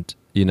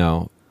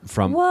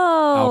 from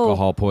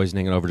alcohol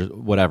poisoning and over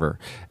whatever.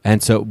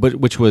 And so, but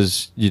which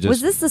was,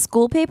 was this the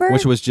school paper?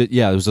 Which was just,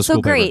 it was a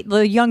school paper. So great.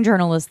 The young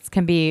journalists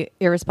can be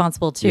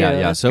irresponsible too. Yeah.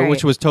 That's so, great.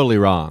 Which was totally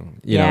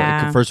wrong. You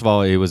know, first of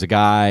all, it was a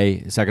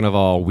guy. Second of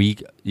all,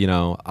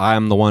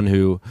 I'm the one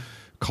who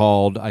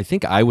called. I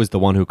think I was the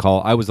one who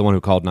called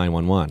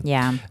 911.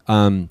 Yeah.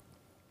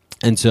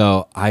 And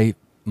so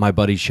my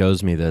buddy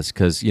shows me this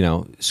because,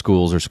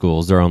 schools are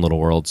schools, their own little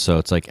world. So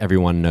it's like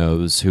everyone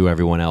knows who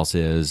everyone else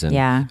is. And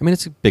I mean,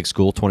 it's a big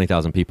school,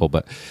 20,000 people.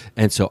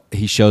 And so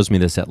he shows me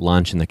this at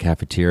lunch in the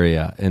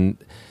cafeteria. And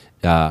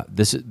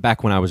this is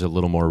back when I was a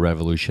little more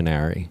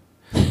revolutionary.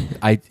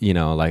 I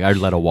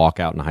led a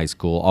walkout in high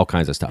school, all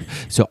kinds of stuff.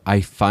 So I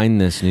find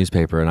this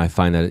newspaper and I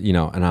find that,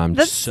 and I'm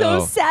That's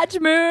so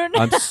Sag Moon.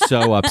 I'm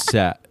so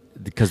upset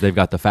because they've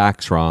got the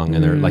facts wrong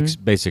and they're like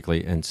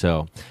basically, and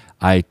so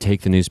I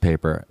take the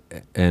newspaper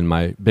and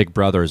my big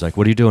brother is like,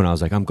 "What are you doing?" I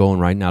was like, "I'm going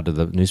right now to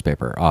the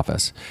newspaper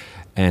office."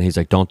 And he's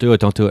like, "Don't do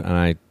it. And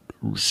I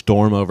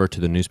storm over to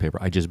the newspaper.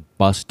 I just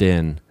bust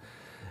in.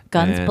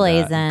 Guns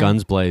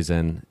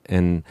blazing.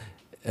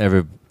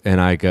 And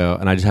I go,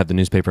 and I just have the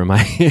newspaper in my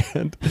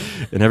hand.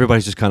 And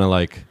everybody's just kind of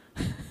like,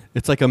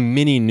 it's like a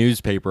mini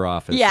newspaper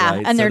office. Yeah,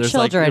 right? and they're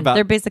children.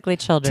 They're basically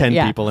children.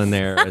 10 people in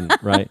there, and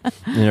right?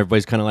 And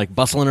everybody's kind of like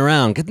bustling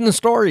around, getting the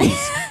stories.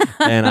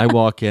 And I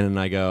walk in and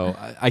I go,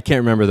 I can't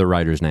remember the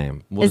writer's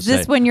name. Is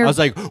this when you're... I was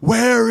like,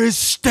 "Where is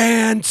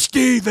Stan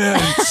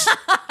Stevens?"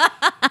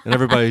 And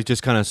everybody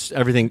just kind of,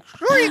 everything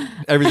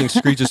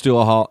screeches to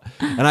a halt.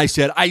 And I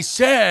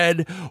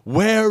said,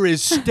 "Where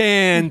is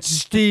Stan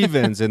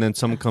Stevens?" And then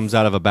someone comes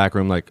out of a back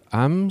room like,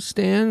 "I'm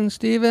Stan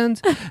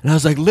Stevens." And I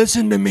was like,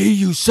 "Listen to me,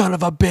 you son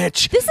of a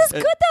bitch." This is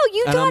good though.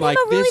 You taught him a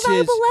really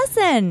valuable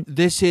lesson.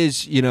 This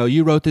is,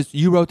 you wrote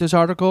this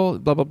article,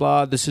 blah, blah,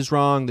 blah. This is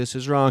wrong.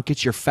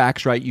 Get your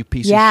facts right, you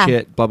piece of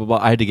shit, blah, blah, blah.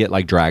 I had to get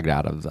like dragged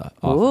out of the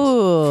office.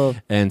 Ooh.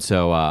 And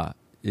so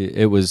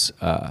it was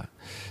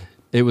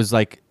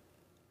like,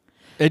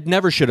 it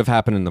never should have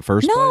happened in the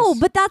first place. No,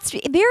 but that's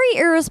very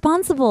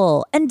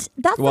irresponsible. And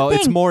that's the thing. Well,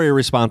 it's more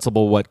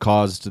irresponsible what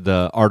caused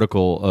the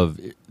article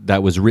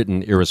that was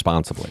written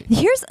irresponsibly.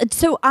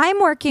 So I'm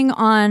working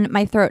on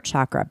my throat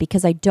chakra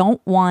because I don't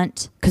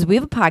want, because we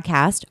have a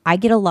podcast. I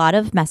get a lot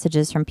of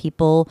messages from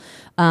people.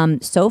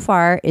 So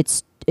far,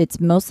 it's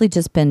mostly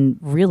just been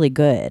really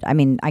good. I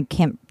mean, I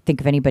can't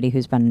think of anybody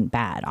who's been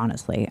bad,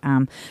 honestly.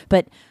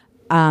 But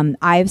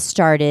I've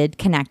started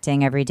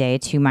connecting every day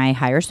to my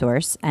higher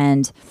source,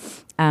 and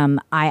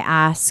I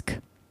ask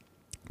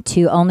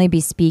to only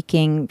be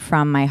speaking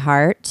from my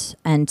heart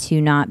and to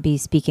not be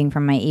speaking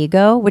from my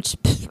ego, which,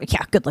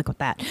 good luck with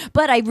that.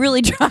 But I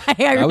really try.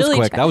 That was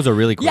quick. That was a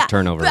really quick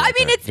turnover. But, I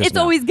mean, it's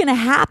always going to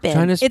happen.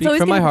 Trying to speak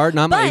from my heart,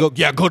 not my ego.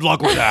 Yeah, good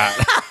luck with that.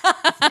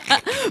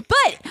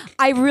 But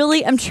I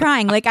really am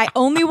trying. Like, I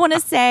only want to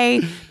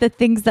say the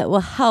things that will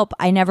help.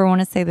 I never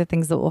want to say the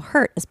things that will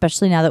hurt,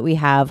 especially now that we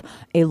have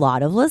a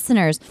lot of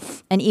listeners.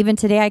 And even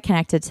today I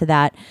connected to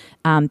that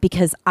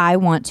because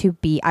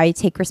I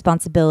take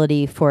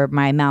responsibility for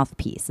my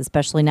mouthpiece,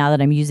 especially now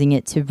that I'm using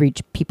it to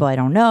reach people I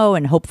don't know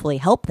and hopefully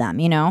help them,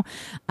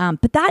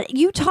 But that,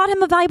 you taught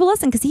him a valuable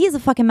lesson because he is a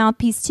fucking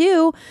mouthpiece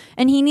too,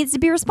 and he needs to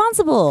be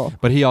responsible.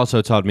 But he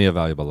also taught me a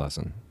valuable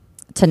lesson.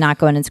 To not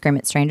go in and scream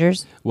at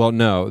strangers? Well,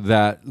 no,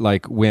 that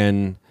like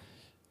when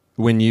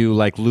you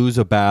like lose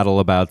a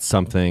battle about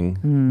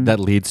something that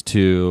leads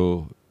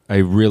to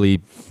a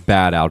really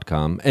bad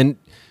outcome, and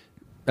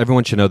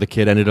everyone should know the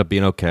kid ended up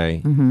being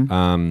okay,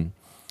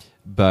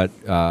 but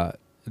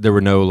there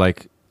were no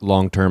like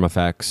long-term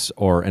effects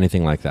or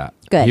anything like that.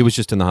 Good. He was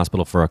just in the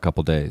hospital for a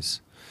couple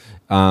days.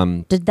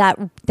 Did that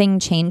thing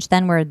change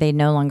then, where they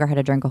no longer had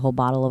to drink a whole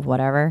bottle of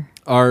whatever?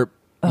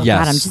 Yes,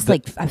 God, I'm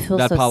just I feel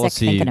so sick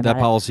thinking about it.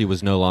 That policy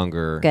was no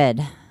longer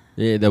good.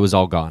 That was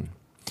all gone.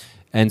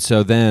 And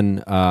so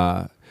then,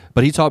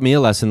 but he taught me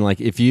a lesson.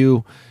 Like if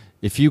you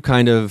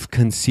kind of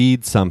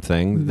concede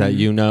something that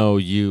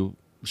you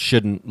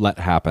shouldn't let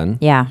happen,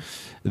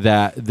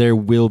 that there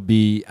will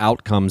be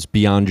outcomes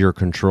beyond your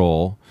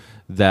control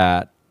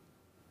that,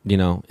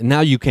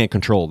 now you can't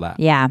control that.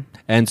 Yeah.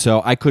 And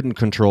so I couldn't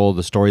control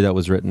the story that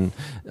was written.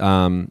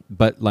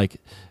 But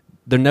like,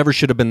 there never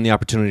should have been the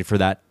opportunity for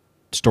that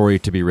story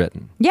to be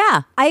written.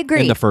 Yeah, I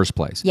agree. In the first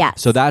place. Yes.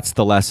 So that's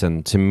the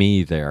lesson to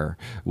me there,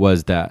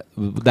 was that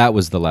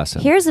was the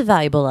lesson. Here's a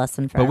valuable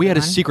lesson for But we had a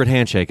everyone. secret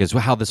handshake is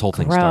how this whole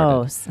thing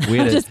Gross. started. We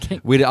had I'm just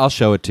kidding. I'll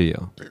show it to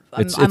you.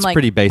 It's like,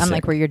 pretty basic. I'm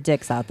like, where your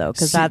dick's out though,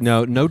 because that's.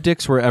 No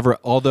dicks were ever.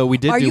 Although we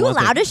did. Are do you one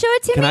allowed thing. to show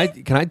it to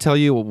me? Can I tell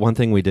you one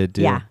thing we did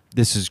do? Yeah.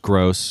 This is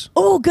gross.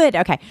 Oh, good.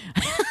 Okay.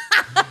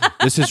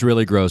 This is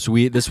really gross.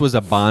 This was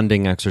a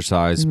bonding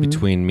exercise Mm-hmm.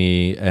 between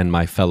me and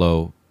my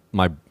fellow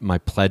my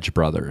pledge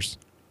brothers,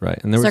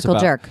 right? And Circle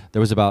jerk.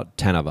 There was about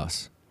 10 of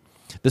us.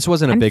 This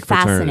wasn't a I'm big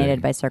fraternity.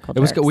 fascinated by circle It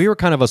was. jerks. We were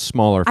kind of a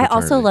smaller I fraternity.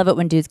 also love it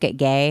when dudes get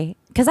gay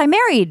because I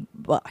married.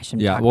 Well, I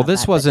shouldn't. Yeah. talk Well, about this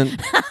that, but-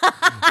 wasn't.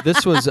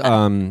 This was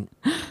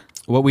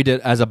what we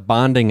did as a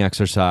bonding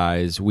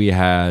exercise. We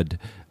had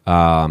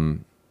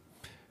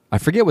I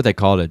forget what they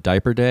called it,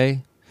 diaper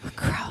day.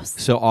 Gross.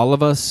 So all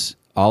of us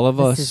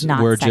is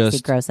not were sexy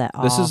just gross at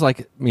This all. is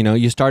like,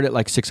 you start at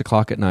like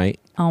 6:00 at night,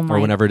 Oh my or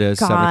whenever it is,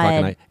 7:00 at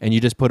God. night, and you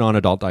just put on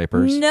adult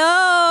diapers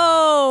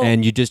No.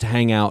 and you just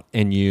hang out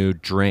and you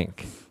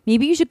drink.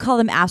 Maybe you should call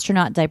them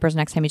astronaut diapers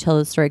next time you tell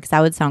the story because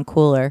that would sound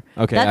cooler.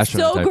 Okay, that's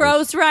astronaut so diapers.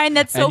 gross, Ryan.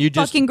 That's so And you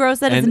just- fucking gross.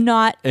 That is and-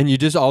 not. And you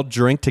just all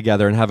drink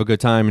together and have a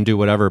good time and do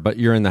whatever, but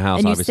you're in the house,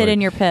 And you obviously. sit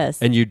in your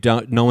piss. And you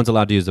don't. No one's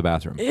allowed to use the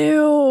bathroom.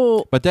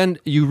 Ew. But then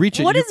you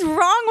reach it. What you- is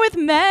wrong with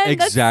men?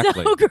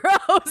 Exactly. That's so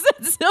gross.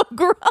 That's so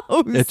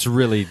gross. It's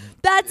really.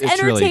 That's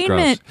it's really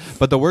entertainment. gross.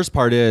 But the worst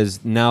part is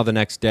now the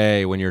next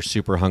day when you're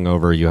super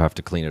hungover, you have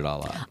to clean it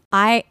all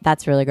up.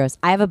 That's really gross.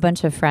 I have a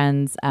bunch of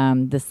friends.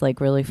 This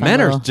like really fun.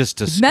 Men are little- just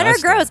disgusting. Men are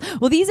gross.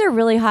 Well, these are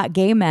really hot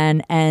gay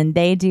men, and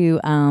they do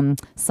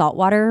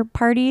saltwater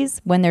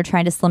parties when they're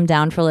trying to slim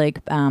down for like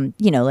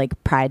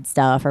like pride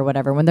stuff or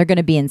whatever. When they're going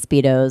to be in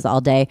speedos all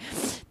day,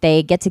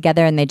 they get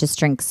together and they just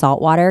drink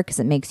salt water because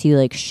it makes you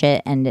like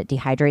shit and it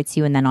dehydrates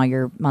you, and then all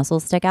your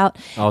muscles stick out.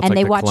 Oh, it's and like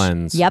they the watch.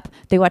 cleanse. Yep,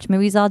 they watch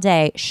movies all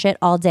day, shit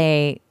all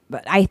day.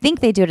 But I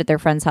think they do it at their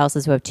friends'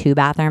 houses who have 2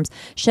 bathrooms.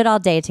 Shit all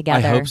day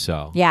together. hope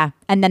so. Yeah,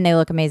 and then they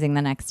look amazing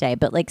the next day.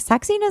 But like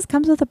sexiness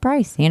comes with a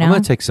price, you know. I'm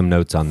gonna take some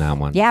notes on that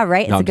one. Yeah,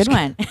 right. No, It's a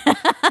I'm good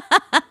just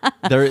one.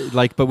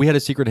 But we had a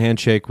secret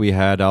handshake. We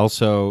had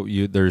also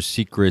there's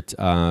secret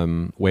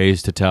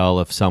ways to tell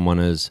if someone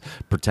is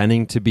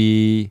pretending to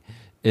be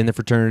in the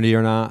fraternity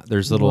or not.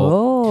 There's this is a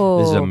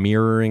Whoa.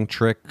 mirroring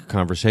trick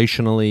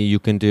conversationally you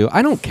can do.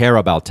 I don't care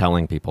about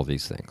telling people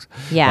these things.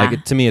 Yeah.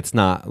 Like to me, it's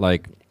not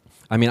like.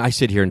 I mean, I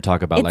sit here and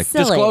talk about It's like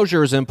silly.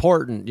 disclosure is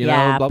important,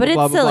 Yeah, blah, but blah, it's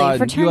blah, silly. blah, and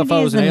Fraternities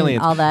UFOs and and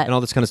aliens all that. and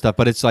all this kind of stuff.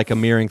 But it's like a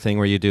mirroring thing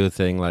where you do a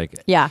thing like,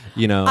 Yeah.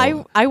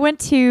 I I went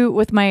to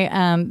with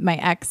my my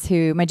ex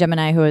my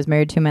Gemini who I was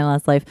married to in my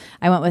last life.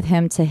 I went with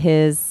him to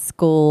his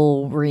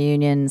school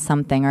reunion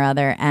something or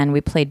other, and we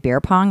played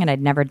beer pong, and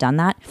I'd never done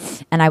that,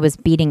 and I was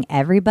beating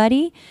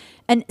everybody.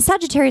 And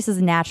Sagittarius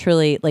is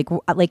naturally like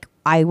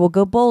I will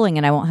go bowling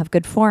and I won't have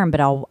good form, but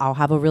I'll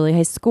have a really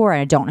high score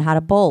and I don't know how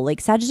to bowl. Like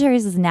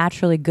Sagittarius is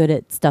naturally good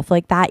at stuff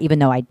like that, even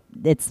though I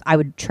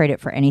would trade it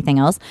for anything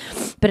else.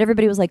 But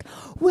everybody was like,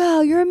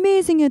 "Wow, you're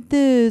amazing at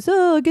this.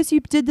 Oh, I guess you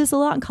did this a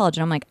lot in college."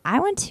 And I'm like, I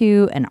went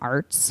to an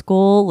art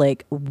school.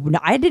 Like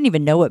I didn't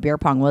even know what beer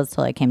pong was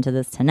till I came to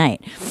this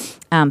tonight.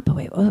 But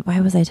wait, why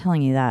was I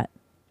telling you that?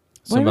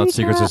 Something What are we about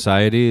secret talking about?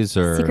 societies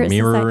or Secret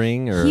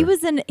mirroring society.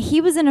 or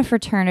He was in a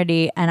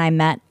fraternity, and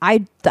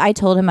I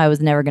told him I was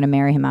never going to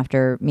marry him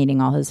after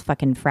meeting all his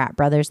fucking frat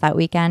brothers that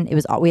weekend.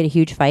 We had a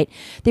huge fight.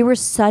 They were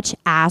such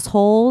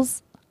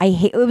assholes.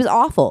 It was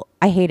awful.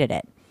 I hated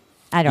it.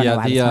 I don't know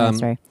why I was telling that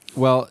story.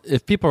 Well,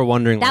 if people are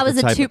wondering, That like,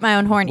 was a toot my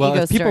own horn well,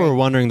 ego if people story. were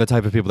wondering the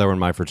type of people that were in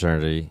my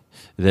fraternity,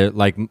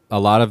 like a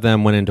lot of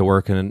them went into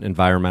work in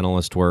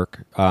environmentalist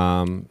work.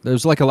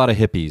 There's like a lot of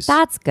hippies.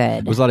 That's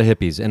good. There was a lot of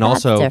hippies, and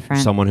That's also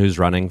different. someone who's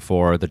running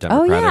for the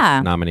Democratic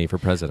yeah. nominee for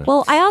president.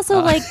 Well, I also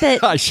like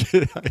that. I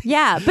should.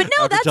 Yeah, but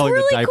no, After that's telling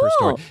really the diaper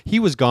cool. story, he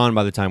was gone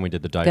by the time we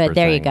did the diaper. Good.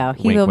 There you thing. go.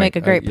 He Wink, will wink. make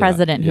a great Yeah,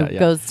 president yeah, who yeah.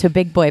 goes to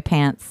big boy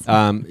pants.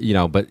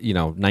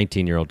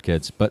 19-year-old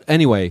kids. But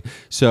anyway,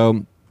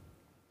 so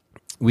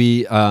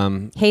we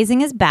Hazing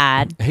is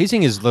bad.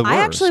 hazing is the worst. I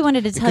actually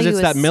wanted to tell because you it's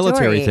a that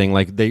military story. thing.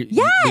 Like they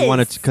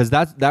wanted because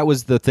that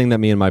was the thing that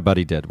me and my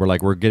buddy did.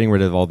 We're getting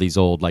rid of all these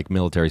old like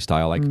military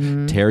style, like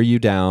tear you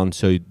down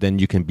so then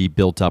you can be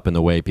built up in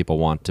the way people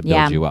want to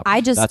build you up.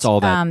 I just that's all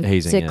that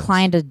hazing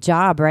declined a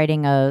job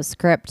writing a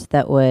script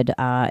that would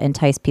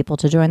entice people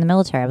to join the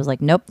military. I was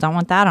like, nope, don't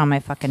want that on my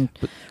fucking.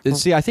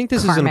 See, I think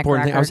this is an karmic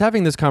important thing. I was record.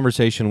 having this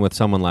conversation with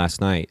someone last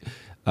night,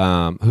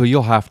 who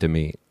you'll have to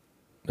meet.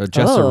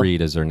 Jessa Oh.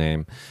 Reed is her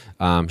name.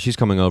 She's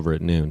coming over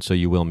at noon, so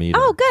you will meet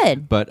her. Oh,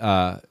 good.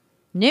 But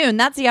Noon.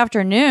 That's the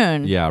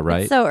afternoon. Yeah,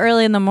 right. It's so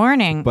early in the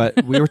morning.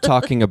 but we were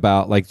talking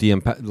about like the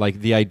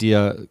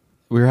idea.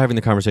 We were having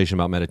the conversation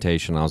about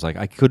meditation. I was like,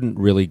 I couldn't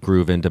really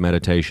groove into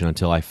meditation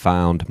until I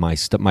found my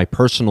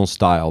personal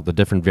style, the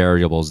different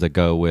variables that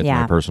go with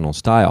Yeah. my personal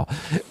style,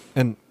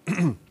 and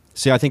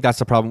See, I think that's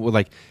the problem with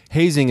like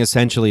hazing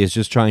essentially is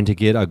just trying to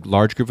get a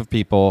large group of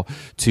people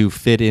to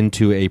fit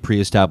into a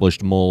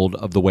pre-established mold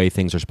of the way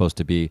things are supposed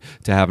to be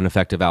to have an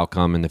effective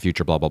outcome in the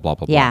future, blah, blah, blah,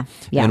 blah, Yeah, blah.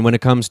 yeah. And when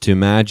it comes to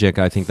magic,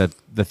 I think that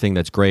the thing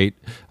that's great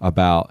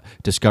about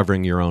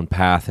discovering your own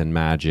path in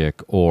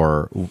magic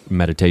or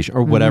meditation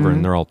or whatever,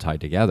 and they're all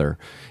tied together,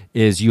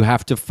 is you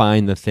have to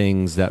find the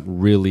things that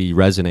really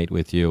resonate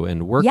with you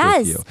and work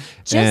with you.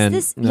 Just And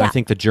this- I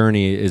think the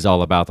journey is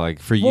all about like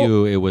for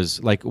you, it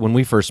was like when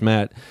we first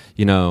met,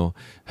 you know,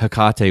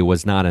 Hecate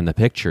was not in the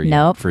picture yet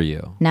Nope. for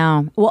you.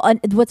 No. Well,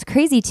 what's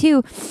crazy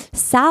too,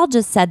 Sal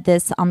just said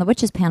this on the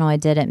Witches panel I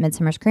did at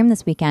Midsummer Scream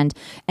this weekend,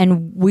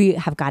 and we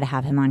have got to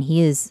have him on.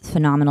 He is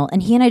phenomenal,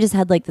 and he and I just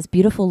had like this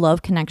beautiful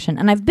love connection.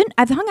 And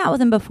I've hung out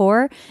with him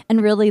before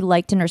and really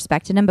liked and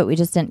respected him, but we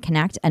just didn't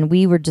connect. And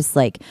we were just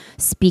like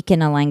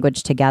speaking a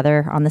language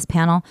together on this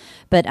panel.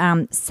 But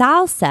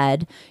Sal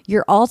said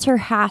your altar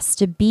has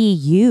to be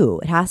you.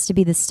 It has to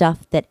be the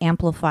stuff that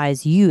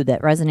amplifies you,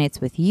 that resonates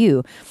with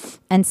you.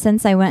 And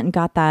since I went and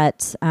got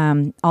that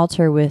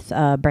altar with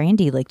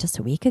Brandy like just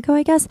a week ago,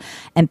 I guess,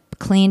 and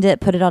cleaned it,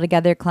 put it all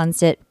together,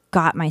 cleansed it,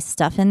 got my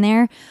stuff in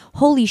there.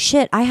 Holy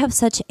shit, I have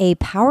such a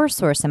power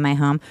source in my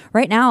home.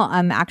 Right now,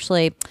 I'm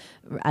actually,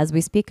 as we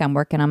speak, I'm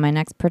working on my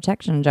next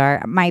protection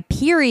jar. My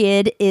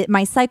period,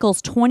 my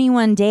cycle's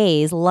 21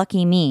 days.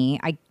 Lucky me.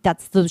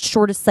 That's the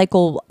shortest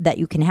cycle that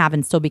you can have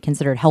and still be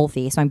considered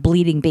healthy. So I'm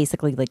bleeding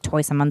basically like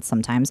twice a month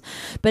sometimes.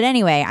 But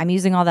anyway, I'm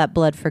using all that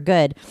blood for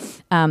good,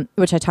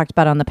 which I talked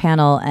about on the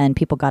panel, and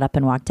people got up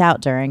and walked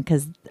out during,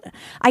 because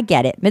I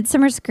get it.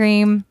 Midsummer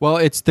Scream. Well,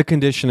 it's the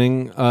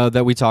conditioning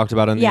that we talked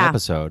about in the Yeah.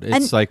 episode. It's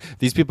And- like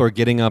these people are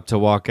getting up to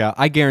walk out.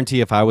 I guarantee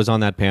if I was on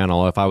that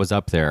panel, if I was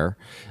up there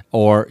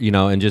or, you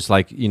know, and just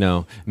like, you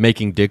know,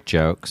 making dick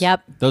jokes.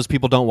 Yep. Those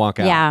people don't walk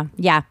out.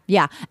 Yeah.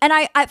 And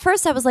I at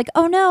first I was like,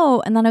 oh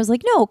no. And then I was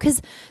like, no,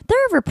 because there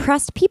are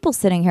repressed people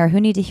sitting here who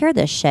need to hear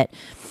this shit.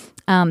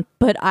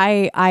 But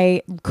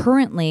I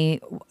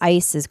currently,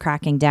 ICE is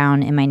cracking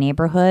down in my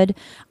neighborhood.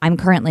 I'm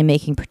currently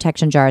making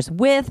protection jars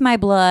with my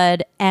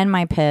blood and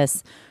my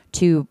piss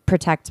to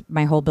protect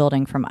my whole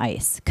building from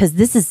ICE, because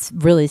this is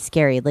really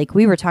scary. Like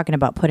we were talking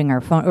about putting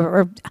our phone,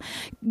 or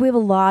we have a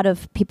lot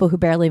of people who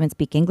barely even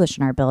speak English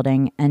in our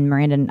building, and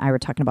Miranda and I were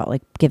talking about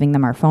like giving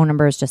them our phone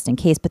numbers just in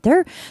case. But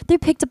they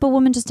picked up a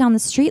woman just down the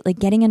street, like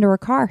getting into her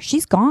car.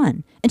 She's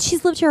gone, and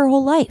she's lived here her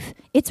whole life.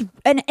 It's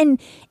and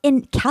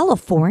in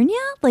California,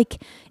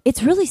 like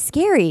it's really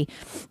scary.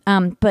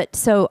 But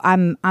so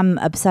I'm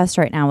obsessed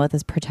right now with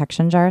this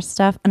protection jar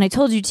stuff, and I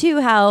told you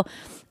too how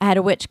I had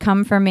a witch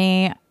come for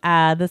me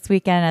this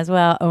weekend as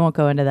well. I won't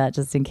go into that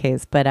just in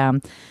case, but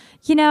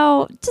you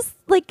know, just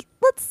like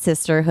let's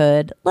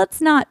sisterhood. Let's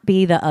not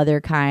be the other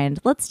kind.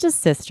 Let's just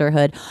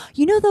sisterhood.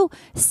 You know, though,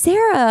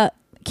 Sarah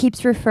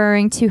keeps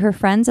referring to her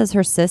friends as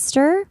her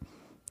sister,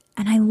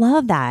 and I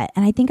love that.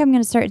 And I think I'm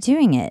going to start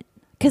doing it,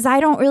 because I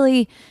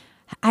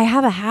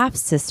have a half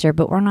sister,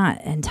 but we're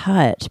not in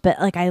touch. But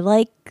like I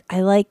like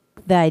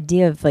the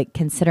idea of like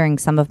considering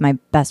some of my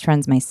best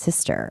friends my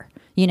sister.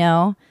 You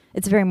know,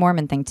 it's a very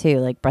Mormon thing too,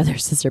 like brother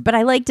sister. But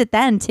I liked it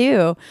then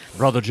too.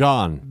 Brother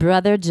John.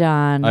 Brother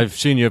John. I've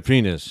seen your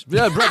penis.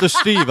 Yeah, Brother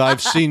Steve,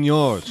 I've seen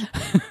yours.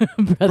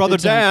 Brother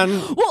Dan.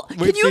 Well, we've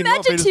can you seen your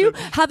imagine penis. too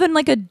having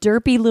like a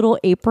derpy little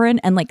apron,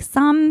 and like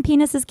some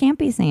penises can't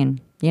be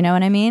seen? You know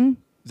what I mean?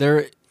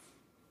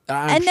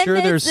 I'm sure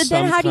there's then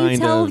some how do you kind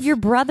tell of, your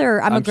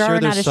brother I'm a sure grower,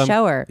 there's not a some-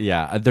 shower?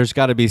 Yeah, there's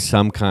got to be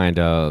some kind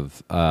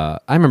of. I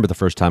remember the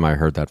first time I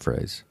heard that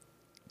phrase.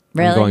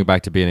 Really? I'm going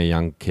back to being a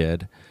young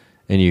kid,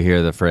 and you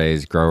hear the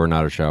phrase "grower,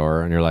 not a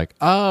shower," and you're like,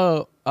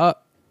 oh,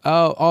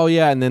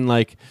 yeah, and then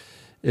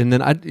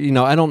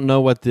I don't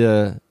know what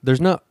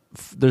there's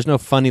no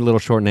funny little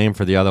short name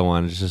for the other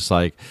one. It's just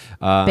like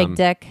Big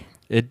dick.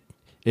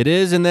 It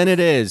is, and then it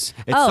is.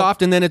 It's Oh.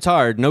 soft, and then it's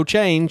hard. No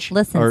change.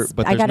 Listen,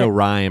 but I there's gotta- no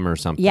rhyme or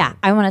something. Yeah,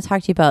 I want to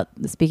talk to you about,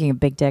 speaking of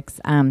big dicks,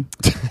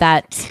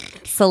 that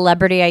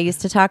celebrity I used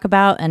to talk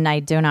about, and I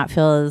do not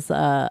feel as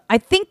I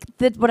think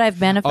that what I've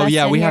manifested. Oh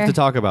yeah, we have here- to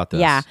talk about this.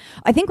 Yeah,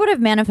 I think what I've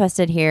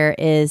manifested here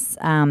is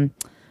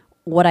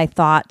what I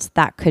thought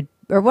that could,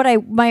 or what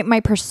my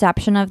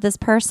perception of this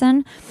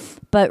person.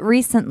 But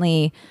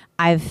recently,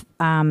 I've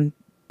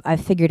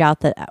figured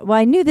out that, well,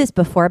 I knew this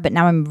before, but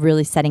now I'm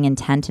really setting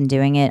intent and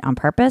doing it on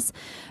purpose.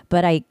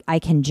 But I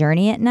can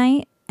journey at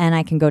night, and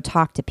I can go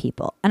talk to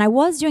people. And I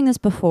was doing this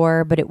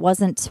before, but it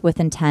wasn't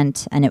with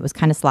intent, and it was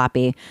kind of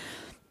sloppy.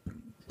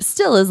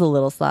 Still is a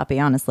little sloppy,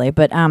 honestly.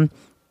 But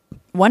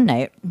one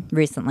night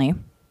recently,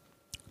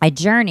 I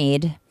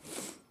journeyed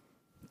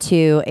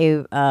to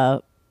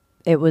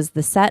it was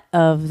the set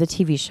of the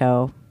TV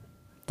show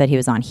that he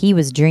was on. He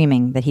was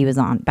dreaming that he was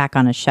back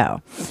on a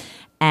show.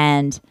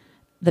 And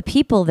the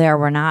people there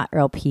were not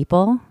real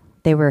people.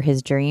 They were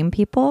his dream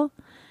people.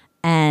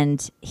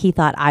 And he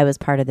thought I was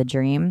part of the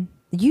dream.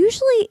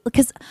 Usually,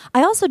 because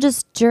I also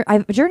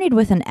I've journeyed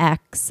with an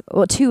ex,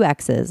 well, two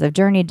exes. I've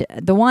journeyed,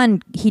 the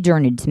one, he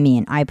journeyed to me,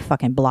 and I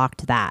fucking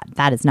blocked that.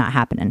 That is not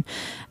happening.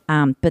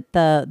 But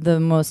the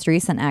most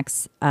recent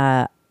ex,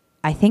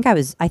 I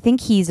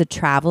think he's a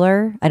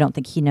traveler. I don't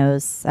think he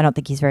knows. I don't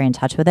think he's very in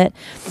touch with it.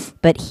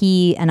 But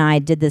he and I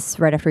did this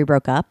right after we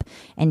broke up,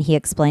 and he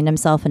explained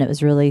himself, and it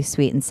was really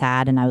sweet and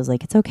sad. And I was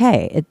like, it's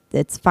okay.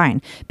 It's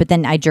fine. But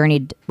then I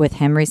journeyed with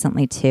him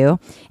recently too.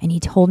 And he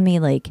told me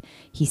like,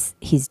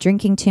 he's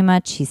drinking too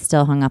much. He's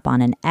still hung up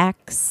on an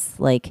ex,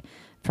 like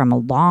from a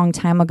long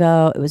time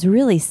ago. It was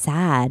really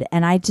sad.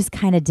 And I just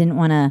kind of didn't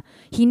want to,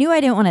 he knew I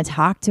didn't want to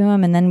talk to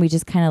him. And then we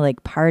just kind of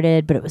like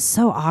parted, but it was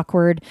so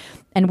awkward.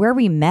 And where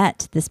we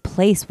met, this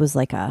place was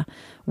like a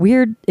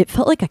weird, it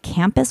felt like a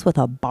campus with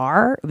a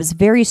bar. It was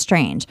very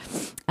strange.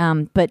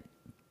 But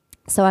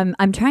so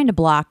I'm trying to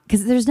block,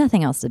 because there's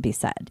nothing else to be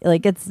said.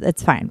 Like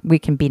it's fine. We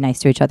can be nice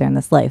to each other in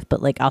this life,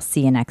 but like, I'll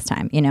see you next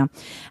time, you know?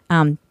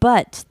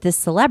 But this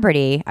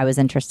celebrity I was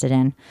interested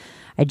in,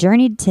 I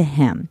journeyed to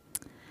him.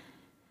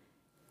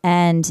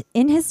 And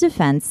in his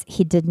defense,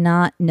 he did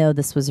not know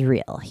this was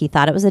real. He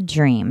thought it was a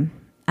dream.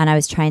 And I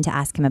was trying to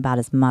ask him about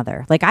his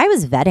mother. Like, I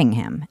was vetting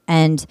him,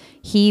 and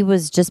he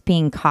was just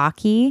being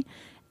cocky.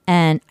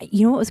 And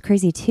you know what was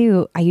crazy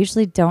too? I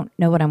usually don't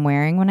know what I'm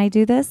wearing when I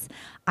do this.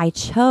 I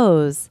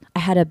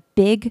had a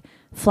big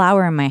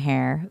flower in my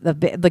hair,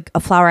 like a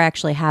flower I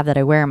actually have that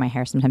I wear in my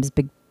hair sometimes,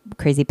 big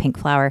crazy pink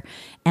flower.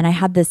 And I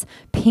had this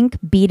pink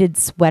beaded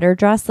sweater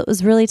dress that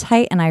was really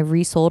tight, and I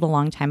resold a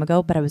long time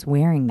ago, but I was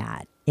wearing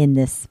that in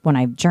this when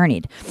I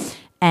journeyed.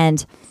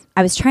 And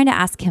I was trying to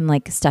ask him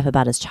like stuff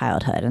about his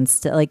childhood and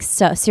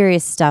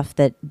serious stuff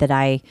that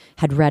I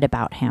had read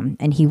about him,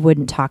 and he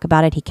wouldn't talk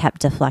about it. He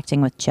kept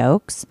deflecting with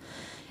jokes.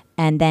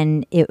 And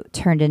then it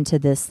turned into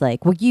this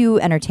like, well, you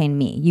entertain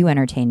me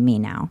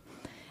now.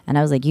 And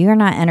I was like, you're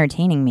not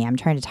entertaining me. I'm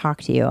trying to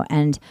talk to you.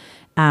 And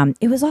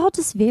it was all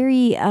just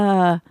very,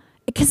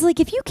 because like,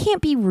 if you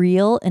can't be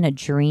real in a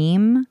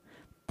dream,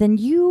 then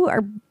you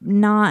are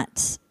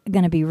not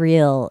going to be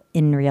real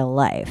in real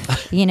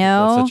life, you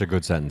know? That's such a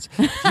good sentence.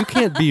 You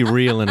can't be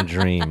real in a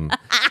dream.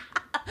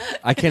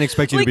 I can't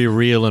expect you to be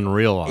real in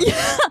real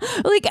life.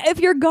 Like, if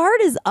your guard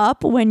is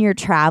up when you're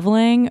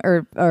traveling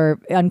or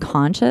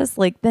unconscious,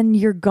 like, then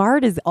your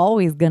guard is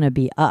always going to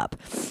be up.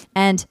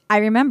 And I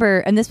remember,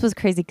 and this was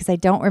crazy because I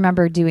don't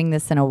remember doing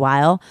this in a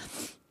while.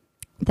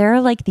 There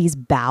are like these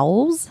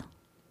bowels,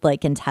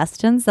 like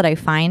intestines, that I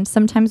find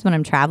sometimes when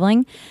I'm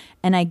traveling,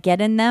 and I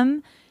get in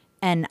them.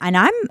 And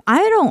I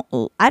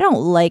don't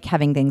like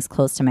having things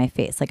close to my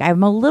face. Like,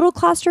 I'm a little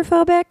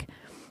claustrophobic,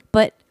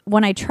 but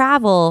when I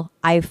travel,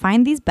 I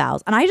find these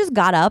bowels, and I just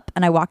got up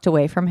and I walked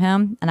away from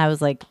him, and I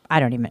was like,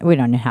 we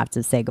don't have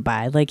to say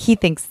goodbye. Like, he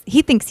thinks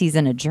he's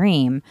in a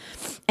dream,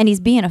 and he's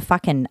being a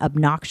fucking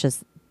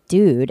obnoxious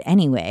dude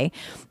anyway.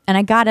 And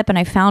I got up and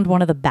I found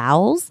one of the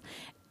bowels,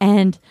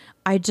 and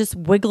I just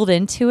wiggled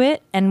into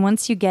it. And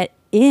once you get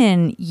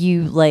in,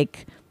 you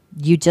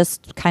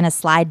just kind of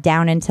slide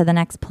down into the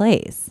next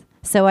place.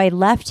 So I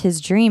left his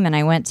dream and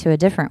I went to a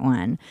different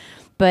one.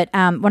 But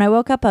when I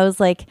woke up, I was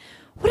like,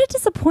 what a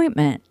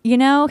disappointment. You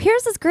know,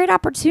 here's this great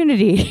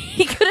opportunity.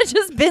 He could have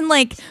just been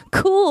like,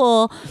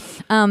 cool.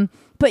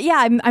 But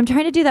yeah, I'm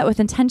trying to do that with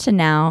intention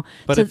now.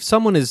 But if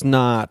someone is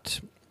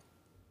not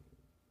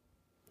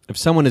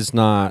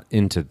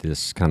into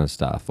this kind of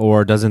stuff,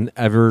 or doesn't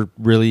ever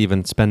really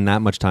even spend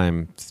that much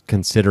time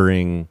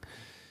considering,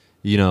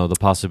 you know, the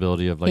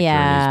possibility of like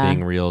journeys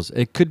being reals,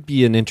 it could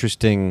be an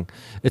interesting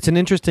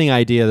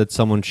idea that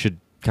someone should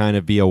kind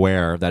of be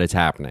aware that it's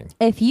happening.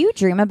 If you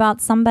dream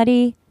about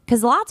somebody,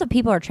 because lots of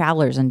people are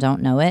travelers and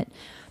don't know it.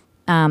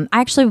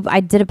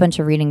 I did a bunch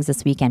of readings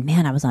this weekend.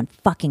 Man, I was on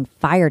fucking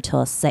fire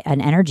till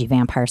an energy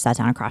vampire sat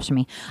down across from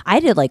me. I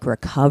did like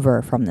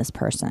recover from this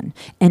person.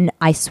 And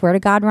I swear to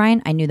God,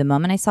 Ryan, I knew the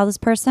moment I saw this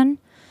person,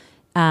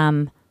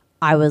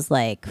 I was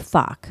like,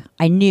 fuck.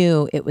 I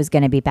knew it was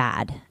going to be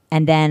bad.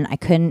 And then I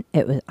couldn't,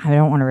 I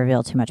don't want to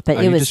reveal too much, but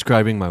Are you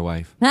describing my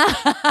wife? No,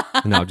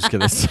 I'm just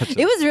kidding.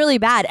 It was really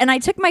bad. And I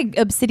took my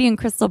obsidian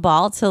crystal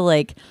ball to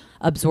like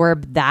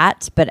absorb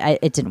that, but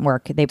it didn't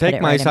work. They put it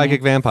Take my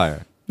psychic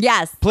vampire.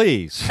 Yes.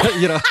 Please.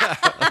 You know.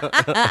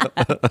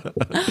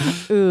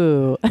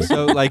 Ooh.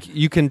 So like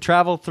you can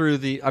travel through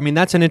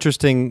that's an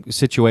interesting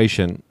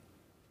situation.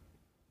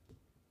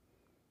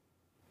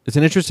 It's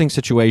an interesting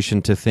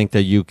situation to think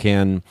that you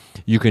can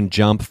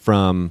jump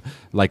from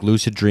like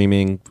lucid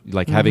dreaming,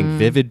 like having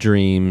vivid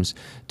dreams,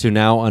 to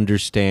now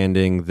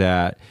understanding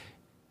that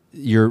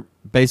you're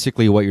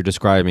basically what you're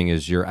describing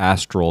is your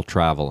astral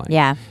traveling.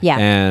 Yeah. Yeah.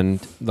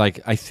 And like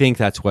I think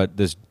that's what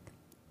this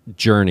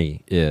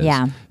journey is.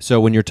 Yeah.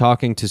 So when you're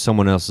talking to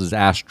someone else's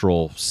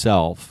astral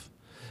self,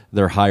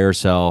 their higher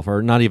self,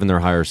 or not even their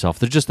higher self,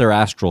 they're just their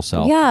astral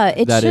self. Yeah,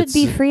 it should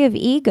be free of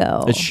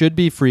ego. It should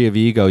be free of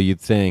ego, you'd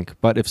think.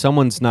 But if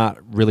someone's not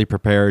really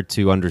prepared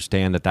to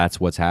understand that that's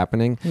what's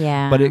happening,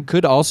 yeah. But it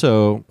could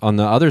also, on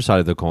the other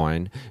side of the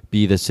coin,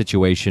 be the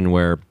situation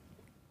where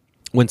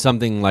when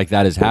something like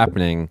that is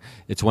happening,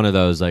 it's one of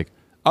those like,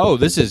 oh,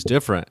 this is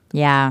different.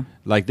 Yeah.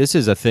 Like this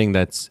is a thing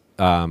that's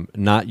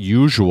not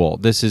usual.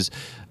 This is,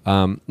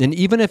 and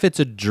even if it's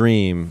a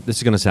dream, this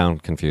is going to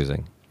sound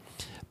confusing.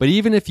 But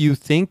even if you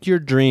think you're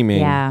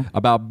dreaming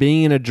about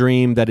being in a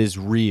dream that is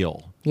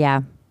real,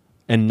 yeah,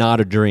 and not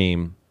a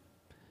dream,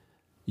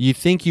 you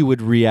think you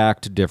would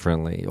react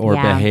differently or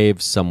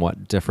behave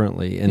somewhat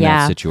differently in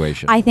that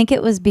situation. I think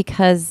it was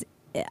because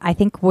I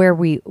think where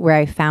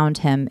I found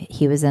him,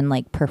 he was in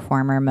like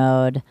performer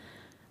mode.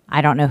 I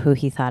don't know who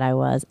he thought I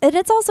was. And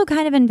it's also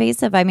kind of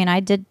invasive. I mean,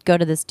 I did go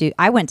to this dude.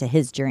 I went to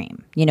his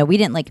dream. You know, we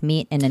didn't like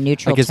meet in a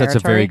neutral I guess territory.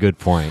 that's a very good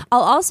point. I'll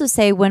also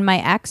say when my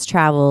ex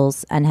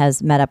travels and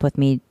has met up with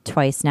me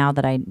twice now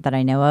that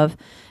I know of,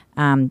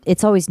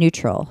 it's always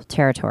neutral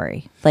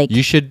territory. Like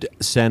you should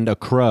send a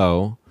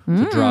crow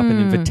to drop an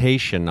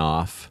invitation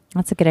off.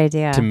 That's a good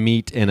idea. To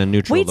meet in a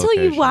neutral Wait till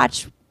location. you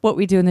watch What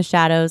We Do in the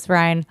Shadows,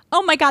 Ryan.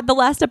 Oh my God, the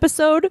last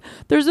episode,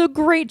 there's a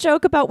great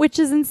joke about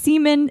witches and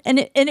semen, and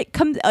it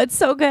comes. It's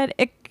so good.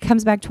 It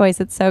comes back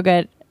twice. It's so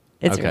good.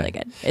 It's really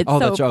good. It's so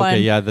that's fun. okay.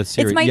 Yeah, the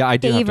series. It's my I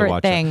do have to favorite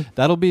watch thing.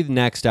 That'll be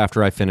next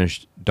after I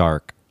finish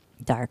Dark,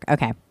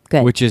 Okay,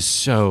 good. which is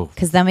so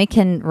Because then we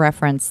can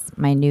reference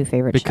my new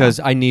favorite because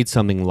show. I need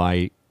something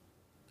light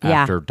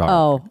after Dark.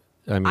 Oh,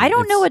 I mean, I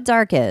don't know what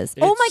Dark is.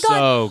 Oh my God.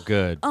 so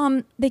good.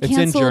 They It's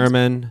canceled. in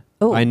German.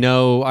 Oh. I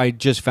know. I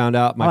just found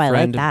out. My I like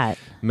friend that.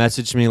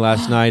 messaged me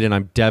last night, and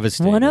I'm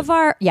devastated. One of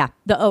our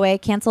the OA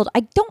canceled.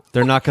 I don't.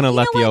 They're not going to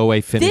let the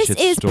OA finish This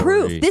its is story.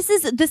 proof. This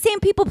is the same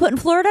people putting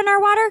Florida in our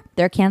water.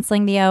 They're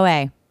canceling the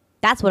OA.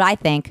 That's what I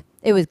think.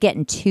 It was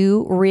getting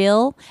too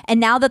real. And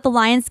now that the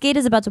Lionsgate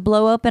is about to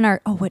blow open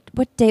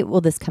what date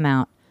will this come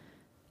out?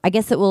 I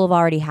guess it will have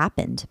already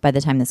happened by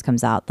the time this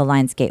comes out. The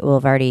Lionsgate will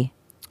have already.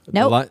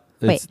 Nope.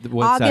 Wait.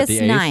 What's that, August the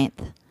 8th?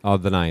 9th. Oh,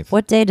 the 9th.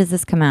 What day does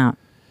this come out?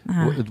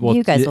 Well,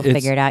 you guys will it's-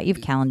 figure it out. You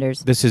have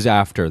calendars. This is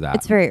after that.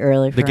 It's very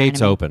early for The gate's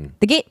anime. open.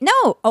 The gate?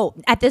 No. Oh,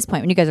 at this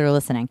point when you guys are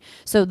listening.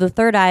 So the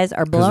third eyes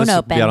are 'Cause blown this will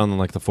open. be out on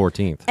like the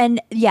 14th. And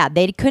yeah,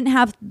 they couldn't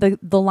have the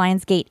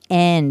Lionsgate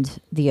and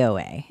the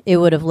OA. It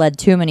would have led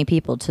too many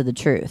people to the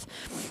truth.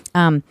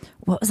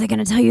 What was I going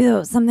to tell you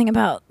though? Something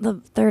about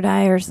the third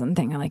eye or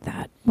something like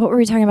that. What were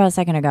we talking about a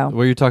second ago?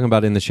 What you're talking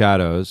about in the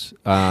shadows,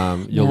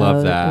 you'll No,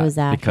 love it that was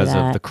after because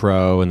that. of the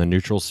crow and the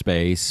neutral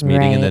space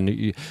meeting, and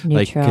Right. then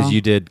like Neutral. because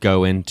you did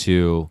go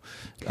into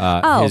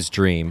his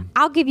dream.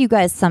 I'll give you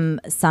guys some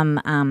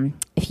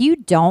if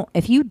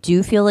you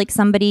do feel like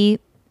somebody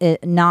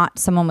not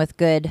someone with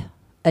good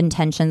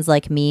intentions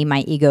like me, my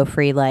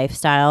ego-free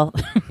lifestyle.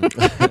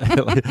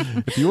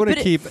 If you want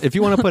to if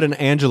you want to put an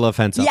Angela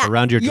fence up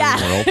around your dream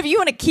world, if you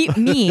want to keep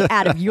me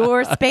out of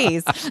your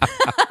space.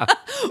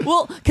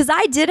 Well, because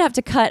I did have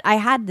to cut. I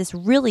have this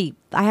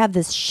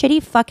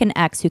shitty fucking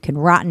ex who can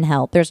rot in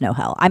hell. There's no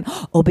hell.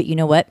 But you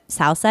know what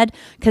Sal said?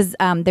 Because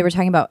they were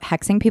talking about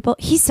hexing people.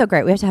 He's so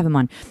great. We have to have him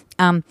on.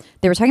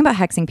 They were talking about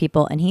hexing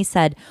people, and he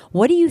said,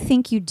 "What do you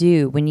think you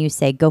do when you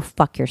say go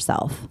fuck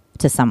yourself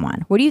to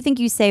someone? What do you think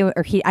you say?"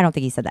 I don't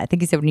think he said that. I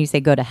think he said when you say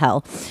go to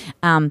hell.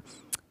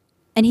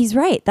 And he's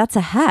right. That's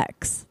a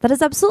hex. That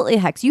is absolutely a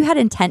hex. You had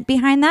intent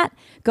behind that.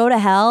 Go to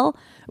hell.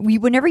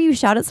 Whenever you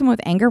shout at someone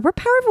with anger, we're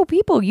powerful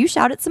people. You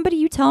shout at somebody,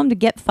 you tell them to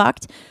get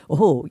fucked.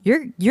 Oh,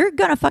 you're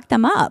gonna fuck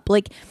them up.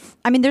 Like,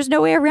 I mean, there's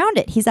no way around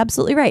it. He's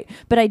absolutely right.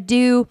 But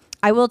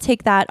I will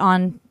take that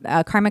on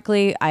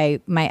karmically.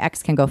 My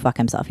ex can go fuck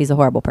himself. He's a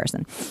horrible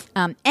person.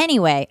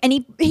 Anyway, and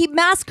he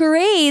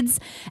masquerades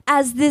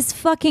as this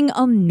fucking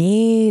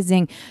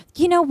amazing.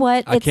 You know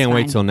what? I can't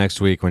wait till next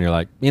week when you're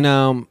like,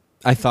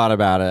 I thought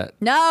about it.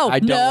 No, I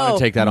don't want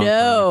to take that on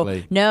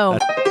karmically. No.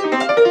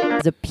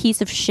 He's a piece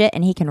of shit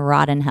and he can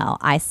rot in hell.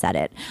 I said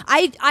it.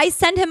 I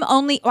send him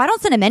I don't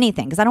send him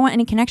anything because I don't want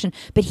any connection.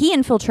 But he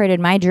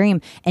infiltrated my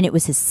dream and it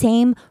was his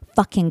same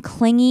fucking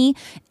clingy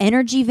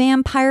energy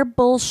vampire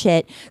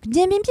bullshit.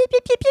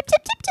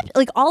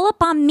 Like all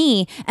up on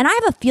me. And I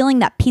have a feeling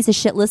that piece of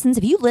shit listens.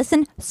 If you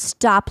listen,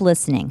 stop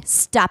listening.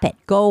 Stop it.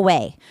 Go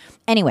away.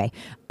 Anyway,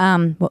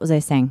 what was I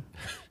saying?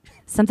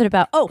 Something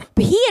about,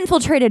 but he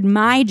infiltrated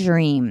my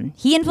dream.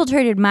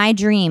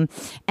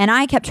 And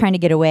I kept trying to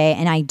get away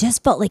and I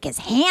just felt like his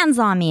hands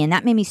on me and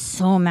that made me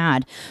so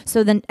mad.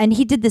 So then, and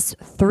he did this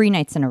 3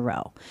 nights in a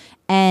row.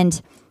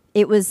 And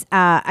it was,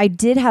 I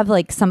did have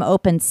like some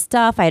open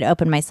stuff. I had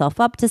opened myself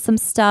up to some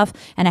stuff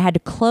and I had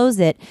to close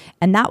it.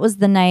 And that was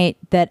the night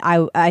that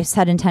I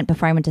set intent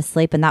before I went to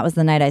sleep. And that was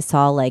the night I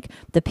saw like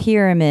the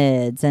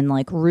pyramids and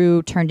like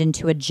Rue turned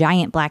into a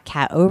giant black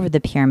cat over the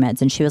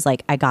pyramids. And she was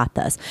like, I got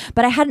this.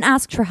 But I hadn't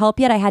asked for help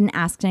yet. I hadn't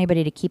asked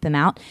anybody to keep him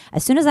out.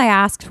 As soon as I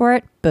asked for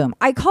it, boom.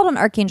 I called on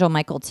Archangel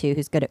Michael too,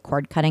 who's good at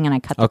cord cutting, and I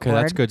cut the cord. Okay,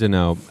 that's good to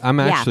know.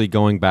 I'm actually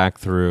going back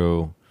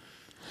through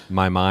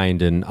my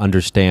mind and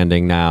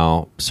understanding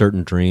now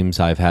certain dreams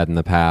I've had in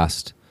the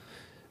past.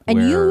 And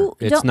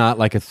it's not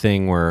like a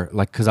thing where,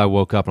 like, because I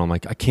woke up and I'm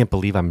like, I can't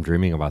believe I'm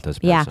dreaming about this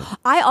person. Yeah.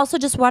 I also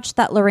just watched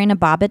that Lorena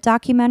Bobbitt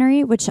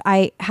documentary, which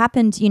I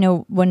happened,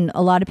 when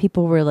a lot of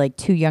people were like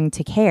too young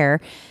to care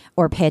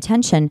or pay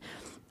attention.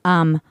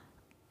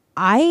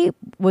 I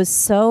was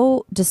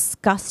so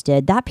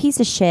disgusted. That piece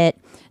of shit,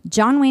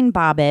 John Wayne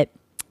Bobbitt,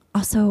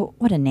 also,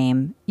 what a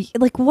name.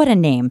 Like, what a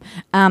name.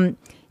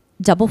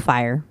 Double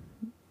Fire.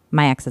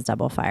 My ex is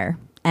Double Fire.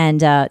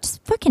 And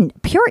just fucking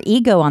pure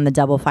ego on the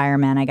double fire,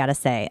 man, I gotta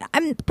say.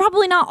 I'm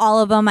probably not all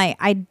of them.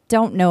 I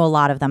don't know a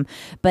lot of them.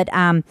 But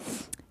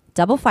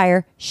double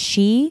fire,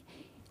 she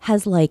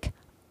has like,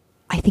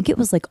 I think it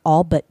was like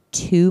all but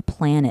 2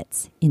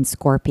 planets in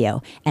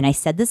Scorpio. And I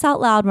said this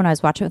out loud when I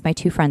was watching it with my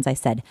 2 friends. I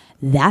said,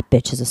 that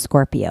bitch is a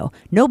Scorpio.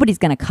 Nobody's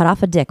going to cut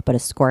off a dick but a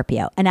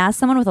Scorpio. And as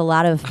someone with a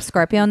lot of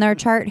Scorpio in their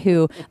chart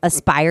who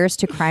aspires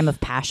to crime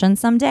of passion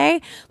someday,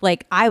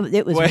 like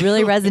it was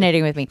really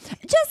resonating with me.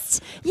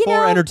 Just, you know.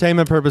 For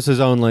entertainment purposes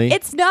only.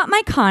 It's not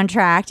my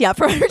contract. Yeah,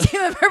 for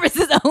entertainment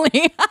purposes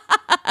only.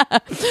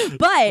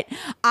 But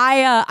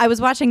I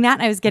was watching that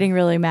and I was getting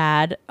really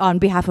mad on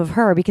behalf of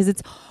her because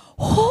it's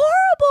horrible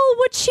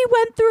what she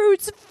went through.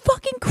 It's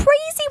fucking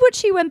crazy what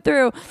she went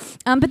through.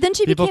 But then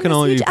she People became can this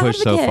only huge be pushed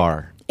so advocate.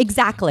 far.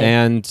 Exactly.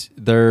 And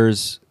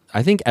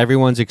I think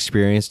everyone's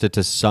experienced it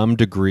to some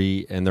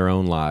degree in their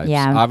own lives.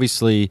 Yeah.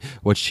 Obviously,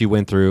 what she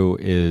went through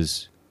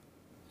is,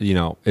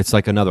 it's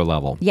like another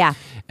level. Yeah.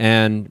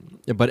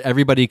 But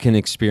everybody can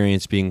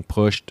experience being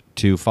pushed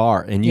too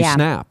far and you Yeah.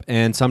 snap.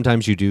 And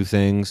sometimes you do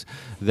things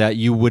that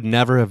you would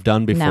never have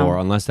done before No.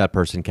 unless that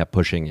person kept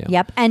pushing you.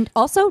 Yep. And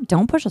also,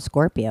 don't push a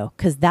Scorpio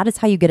because that is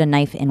how you get a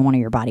knife in one of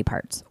your body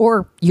parts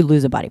or you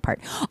lose a body part.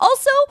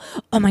 Also,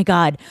 oh my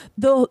God,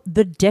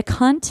 the dick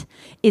hunt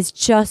is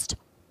just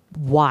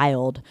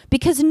wild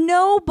because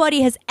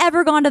nobody has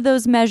ever gone to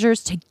those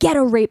measures to get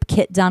a rape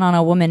kit done on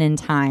a woman in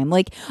time.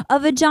 Like a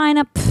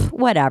vagina,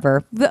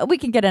 whatever. We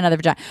can get another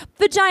vagina.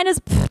 Vaginas,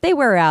 they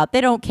wear out.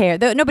 They don't care.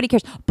 Nobody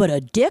cares. But a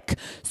dick?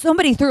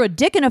 Somebody threw a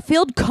dick in a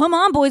field? Come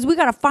on, boys. We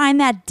got to find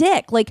that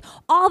dick. Like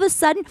all of a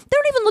sudden, they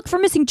don't even look for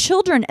missing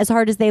children as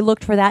hard as they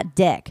looked for that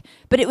dick.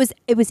 But it was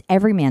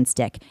every man's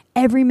dick.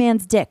 Every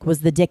man's dick was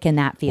the dick in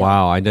that field.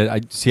 Wow. I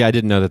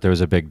didn't know that there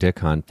was a big dick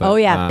hunt. But, oh,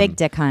 yeah. Big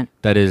dick hunt.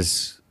 That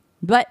is...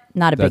 But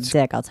not a big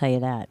dick, I'll tell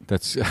you that.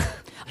 That's you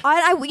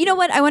know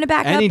what? I want to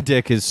back up. any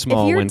dick is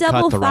small when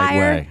cut the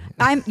right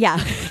way. Yeah.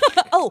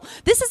 Oh,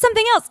 this is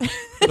something else.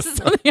 This is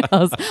something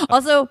else.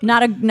 Also,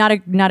 not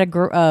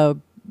a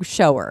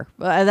shower.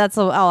 That's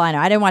all I know.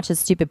 I didn't watch his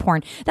stupid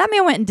porn. That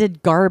man went and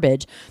did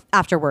garbage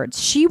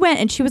afterwards. She went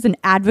and she was an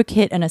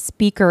advocate and a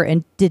speaker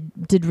and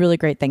did really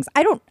great things.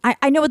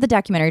 I know what the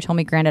documentary told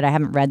me. Granted, I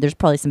haven't read. There's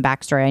probably some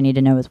backstory I need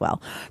to know as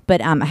well. But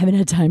I haven't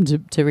had time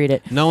to read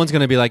it. No one's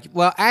going to be like,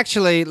 well,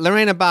 actually,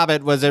 Lorena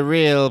Bobbitt was a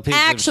real piece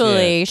of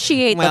shit.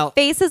 She ate the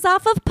faces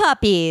off of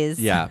puppies.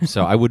 Yeah,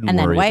 so I wouldn't and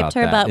then worry wiped about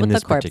her that butt in with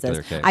this the corpses.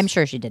 particular case. I'm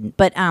sure she didn't.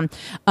 But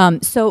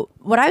so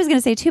what I was going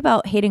to say too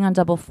about hating on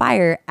double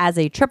fire as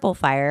a triple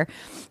fire,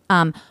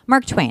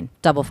 Mark Twain,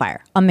 double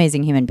fire,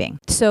 amazing human being.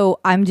 So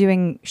I'm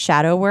doing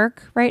shadow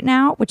work right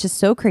now, which is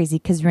so crazy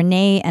because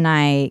Renee and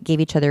I gave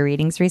each other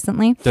readings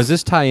recently. Does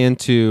this tie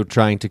into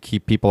trying to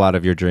keep people out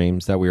of your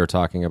dreams that we were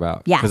talking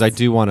about? Yes. Because I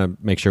do want to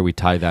make sure we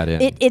tie that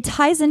in. It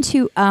ties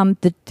into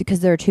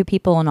because there are 2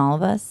 people in all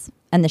of us,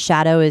 and the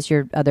shadow is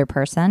your other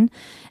person.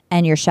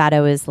 And your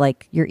shadow is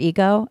like your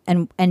ego.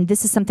 And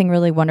this is something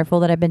really wonderful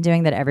that I've been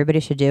doing that everybody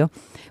should do.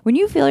 When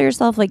you feel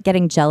yourself like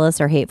getting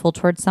jealous or hateful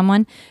towards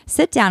someone,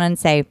 sit down and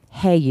say,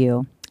 hey,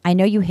 you, I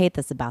know you hate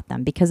this about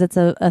them because it's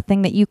a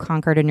thing that you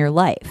conquered in your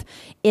life.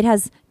 It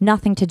has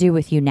nothing to do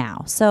with you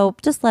now. So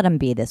just let them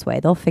be this way.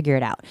 They'll figure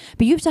it out.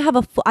 But you have to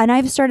have and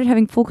I've started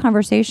having full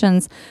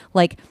conversations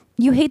like,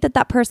 you hate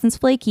that person's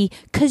flaky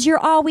because you're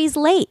always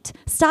late.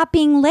 Stop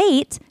being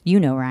late. You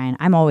know, Ryan,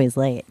 I'm always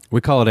late.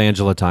 We call it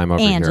Angela time over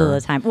here.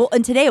 Angela time. Well,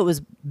 and today it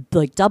was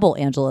like double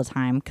Angela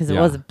time because it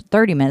was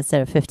 30 minutes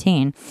instead of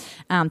 15.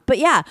 But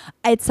yeah,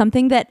 it's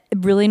something that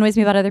really annoys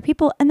me about other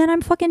people. And then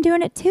I'm fucking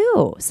doing it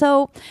too.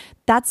 So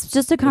that's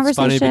just a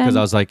conversation. It's funny because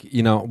I was like,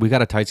 we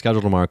got a tight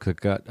schedule tomorrow because we've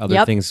got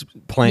other things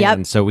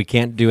planned. So we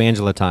can't do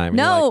Angela time. And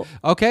no. you're like,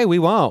 okay, we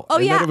won't. Oh,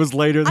 and yeah. then it was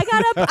later. I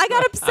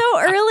got up so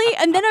early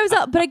and then I was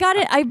up, but I got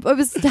it. I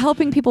was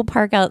helping people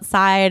park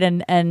outside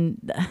and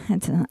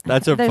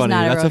that's a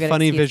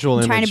funny visual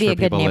image trying to be for a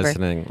good people neighbor.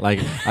 Listening. Like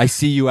I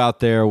see you out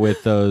there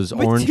with those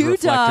orange 2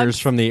 reflectors dogs.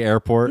 from the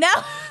airport. No.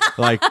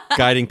 Like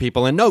guiding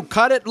people and no,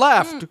 cut it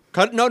left.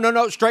 Cut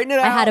no, straighten it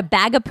out. I had a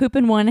bag of poop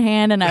in one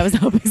hand and I was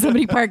hoping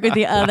somebody parked with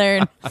the other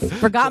and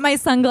forgot my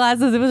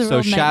sunglasses. It was a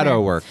real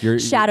shadow nightmare. work.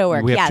 Shadow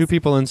work. We have yes. 2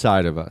 people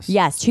inside of us.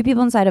 Yes, 2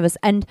 people inside of us.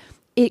 And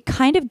it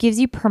kind of gives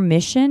you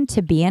permission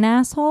to be an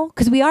asshole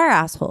because we are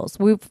assholes.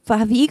 We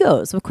have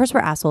egos. Of course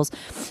we're assholes.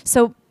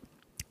 So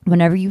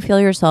whenever you feel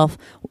yourself,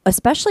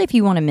 especially if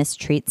you want to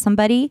mistreat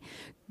somebody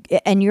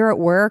and you're at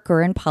work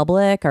or in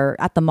public or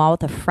at the mall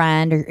with a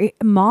friend or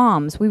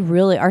moms,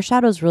 our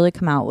shadows really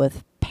come out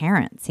with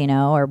parents,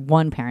 or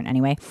one parent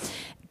anyway.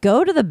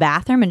 Go to the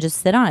bathroom and just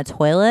sit on a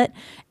toilet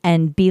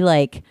and be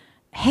like,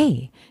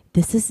 hey,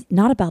 this is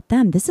not about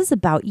them. This is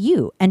about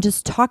you. And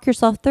just talk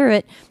yourself through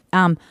it.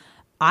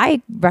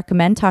 I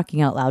recommend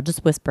talking out loud.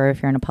 Just whisper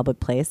if you're in a public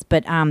place.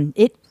 But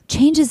it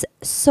changes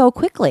so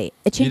quickly.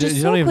 It changes so quickly.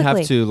 You don't even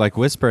have to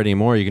whisper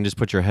anymore. You can just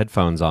put your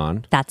headphones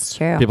on. That's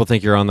true. People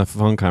think you're on the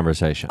phone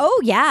conversation.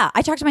 Oh, yeah.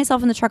 I talk to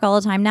myself in the truck all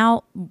the time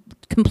now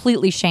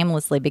completely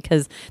shamelessly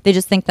because they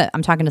just think that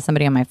I'm talking to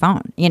somebody on my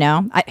phone,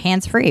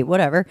 hands free,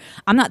 whatever.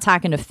 I'm not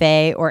talking to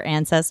Faye or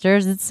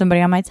ancestors. It's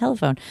somebody on my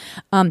telephone.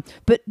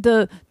 But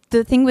the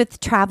thing with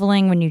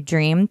traveling when you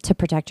dream to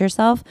protect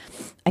yourself,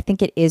 I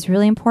think it is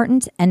really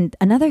important. And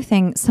another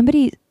thing,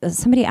 somebody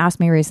asked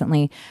me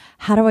recently,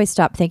 how do I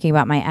stop thinking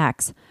about my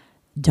ex?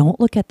 Don't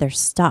look at their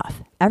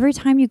stuff. Every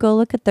time you go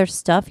look at their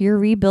stuff, you're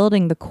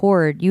rebuilding the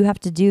cord. You have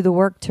to do the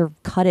work to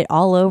cut it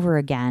all over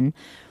again.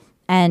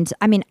 And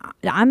I mean,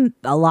 I'm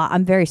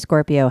very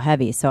Scorpio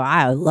heavy, so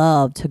I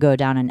love to go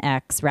down an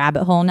ex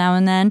rabbit hole now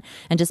and then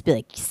and just be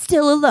like,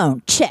 still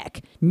alone,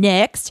 check.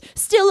 Next,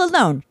 still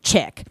alone,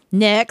 check.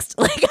 Next.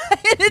 Like,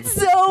 it's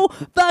so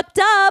fucked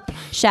up.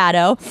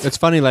 Shadow. It's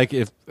funny, like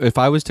if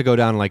I was to go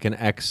down like an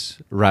ex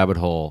rabbit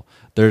hole,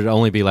 there'd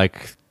only be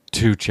like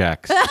 2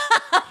 checks.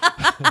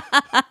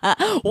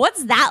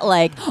 What's that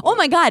like? Oh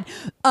my God.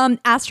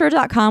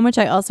 Astro.com, which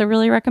I also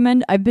really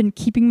recommend. I've been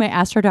keeping my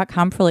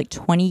Astro.com for like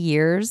 20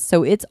 years.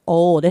 So it's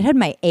old. It had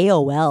my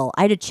AOL.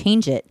 I had to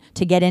change it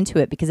to get into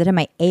it because it had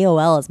my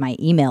AOL as my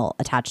email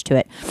attached to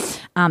it.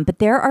 But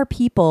there are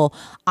people,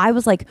 I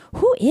was like,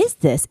 who is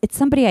this? It's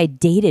somebody I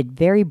dated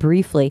very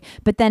briefly.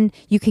 But then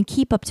you can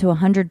keep up to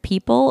 100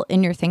 people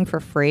in your thing for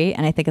free.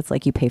 And I think it's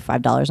like you pay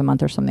 $5 a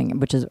month or something,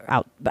 which is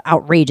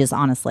outrageous,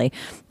 honestly,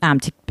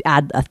 to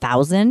add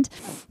 1,000.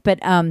 But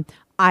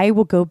I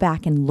will go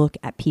back and look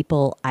at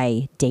people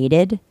I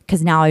dated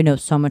because now I know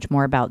so much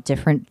more about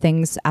different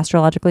things,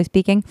 astrologically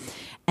speaking.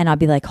 And I'll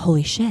be like,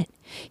 holy shit,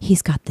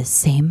 he's got the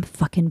same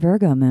fucking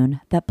Virgo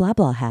moon that blah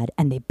blah had.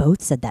 And they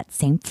both said that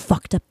same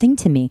fucked up thing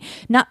to me.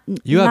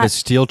 You have a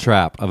steel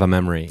trap of a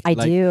memory. I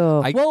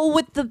do. Well,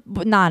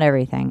 not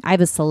everything. I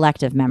have a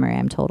selective memory,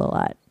 I'm told a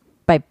lot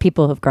by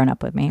people who've grown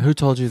up with me. Who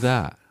told you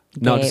that?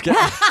 Gabe. No, just kidding.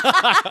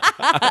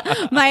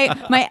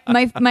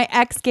 my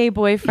ex-gay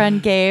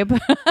boyfriend, Gabe.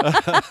 I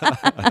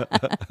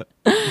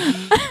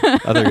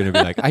thought you were going to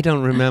be like, I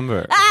don't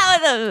remember.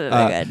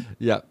 Good.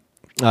 Yeah.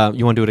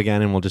 You want to do it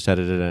again and we'll just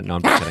edit it in? No,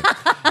 I'm just kidding.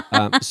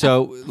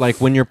 So,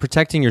 like, when you're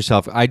protecting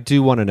yourself, I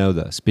do want to know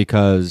this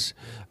because,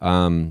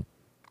 like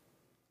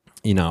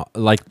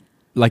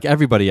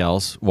everybody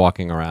else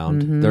walking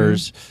around,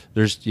 there's,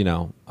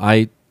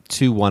 I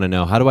too want to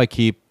know, how do I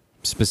keep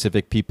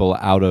specific people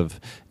out of,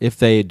 if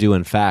they do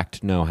in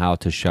fact know how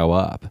to show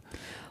up,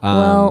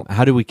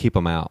 how do we keep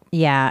them out?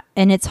 Yeah,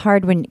 and it's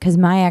hard because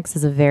my ex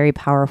is a very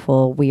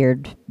powerful,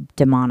 weird,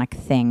 demonic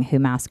thing who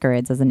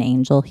masquerades as an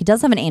angel. He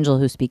does have an angel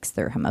who speaks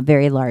through him, a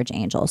very large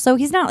angel, so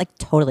he's not like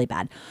totally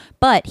bad,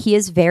 but he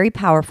is very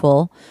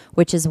powerful,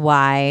 which is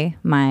why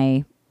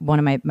one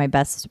of my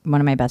best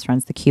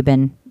friends, the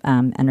Cuban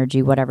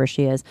energy, whatever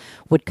she is,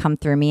 would come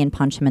through me and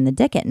punch him in the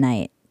dick at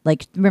night.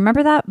 Like,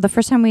 remember that? The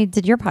first time we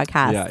did your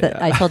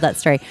podcast, I told that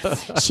story.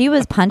 She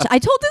was punched. I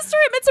told this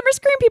story at Midsummer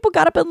Scream. People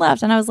got up and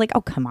left. And I was like,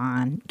 oh, come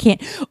on.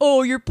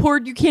 You're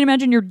poor. You can't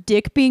imagine your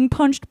dick being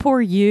punched.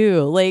 Poor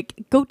you. Like,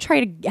 go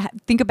try to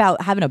think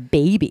about having a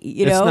baby,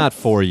 It's not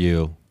for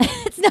you.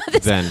 It's not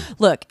this. Then.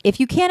 Look, if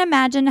you can't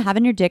imagine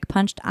having your dick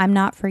punched, I'm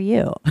not for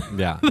you.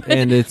 Yeah.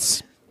 And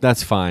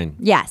that's fine.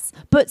 Yes.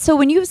 But so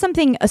when you have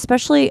something,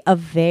 especially a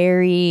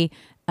very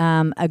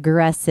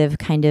aggressive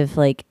kind of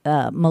like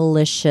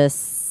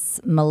malicious,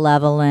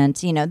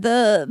 malevolent,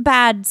 the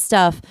bad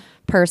stuff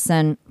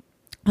person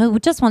who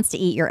just wants to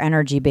eat your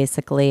energy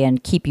basically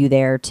and keep you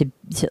there to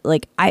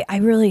like, I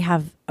really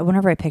have,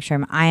 whenever I picture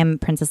him, I am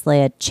Princess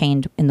Leia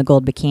chained in the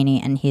gold bikini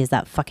and he's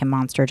that fucking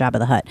monster Jabba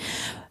the Hutt.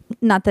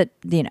 Not that,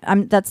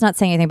 that's not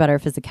saying anything about our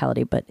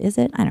physicality, but is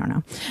it? I don't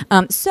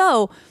know.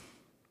 So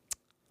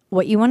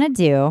what you want to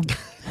do,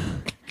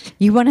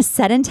 you want to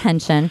set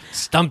intention.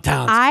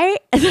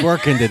 Stumptown's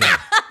working today.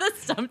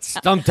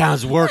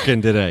 Stumptown's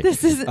working today.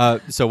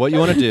 So what you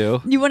want to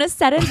do? You want to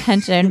set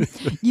intention.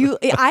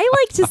 I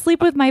like to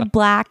sleep with my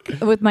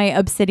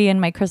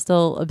my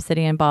crystal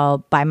obsidian ball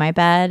by my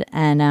bed,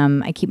 and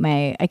I keep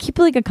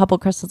like a couple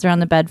crystals around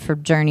the bed for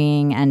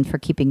journeying and for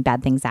keeping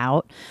bad things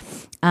out.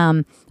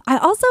 I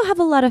also have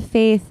a lot of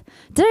faith.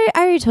 I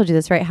already told you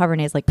this, right? How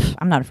Renee's like,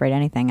 I'm not afraid of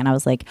anything. And I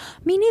was like,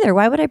 me neither.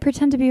 Why would I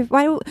pretend to be?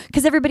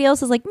 Because everybody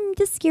else is like,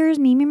 this scares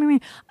me.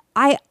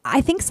 I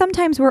think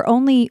sometimes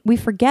we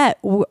forget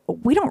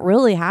we don't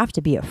really have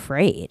to be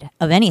afraid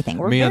of anything.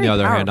 Me on the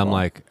other hand, I'm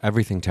like,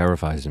 everything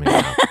terrifies me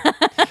now.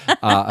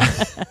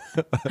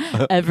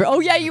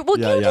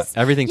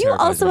 Everything. You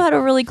also had a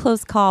really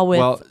close call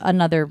with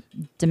another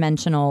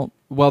dimensional.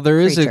 Well, there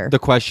is the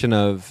question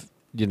of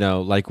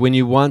like when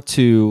you want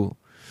to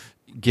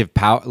give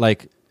power,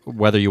 like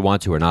whether you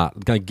want to or not,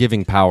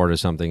 giving power to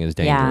something is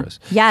dangerous.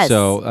 Yeah. Yes.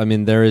 So, I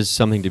mean, there is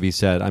something to be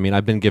said. I mean,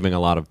 I've been giving a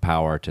lot of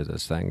power to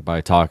this thing by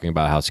talking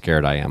about how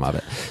scared I am of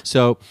it.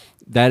 So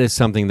that is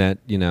something that,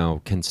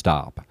 can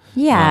stop.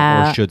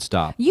 Yeah. Or should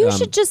stop. You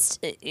should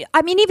just, even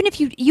if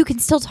you can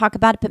still talk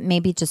about it, but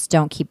maybe just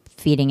don't keep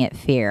feeding it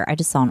fear. I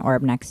just saw an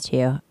orb next to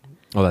you.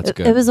 Oh, that's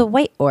good. It was a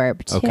white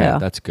orb, too. Okay,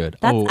 that's good.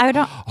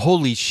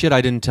 Holy shit,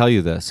 I didn't tell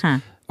you this. Huh.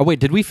 Oh wait,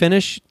 did we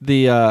finish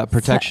the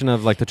protection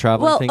of like the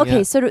traveling thing? Okay,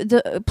 yet?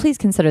 so please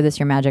consider this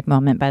your magic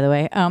moment, by the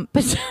way.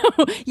 But so,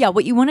 yeah,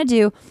 what you want to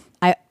do,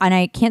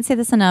 I can't say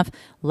this enough.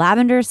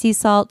 Lavender sea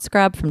salt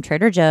scrub from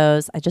Trader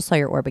Joe's. I just saw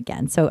your orb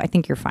again, so I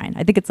think you're fine.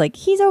 I think it's like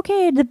he's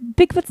okay. The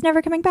Bigfoot's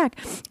never coming back.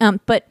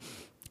 But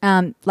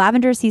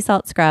lavender sea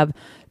salt scrub.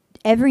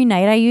 Every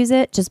night I use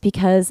it just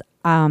because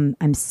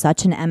I'm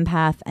such an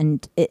empath,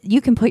 and you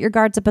can put your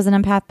guards up as an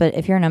empath, but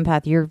if you're an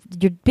empath, you're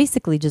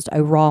basically just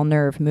a raw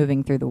nerve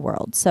moving through the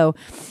world. So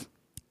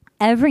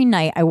every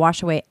night I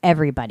wash away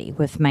everybody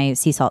with my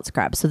sea salt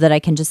scrub so that I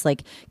can just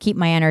like keep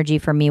my energy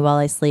for me while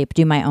I sleep,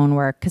 do my own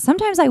work. Because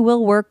sometimes I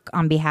will work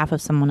on behalf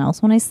of someone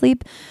else when I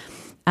sleep.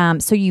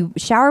 So you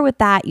shower with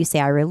that. You say,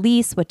 I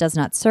release what does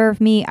not serve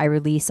me. I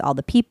release all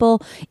the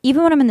people.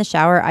 Even when I'm in the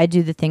shower, I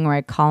do the thing where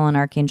I call on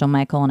Archangel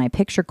Michael and I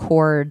picture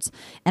cords.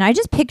 And I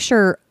just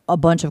picture a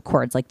bunch of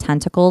cords, like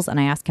tentacles, and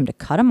I ask him to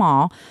cut them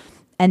all.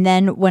 And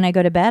then when I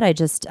go to bed, I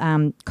just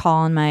call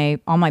on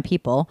all my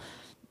people,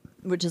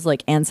 which is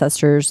like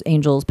ancestors,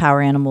 angels,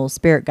 power animals,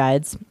 spirit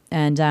guides.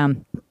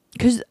 And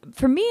because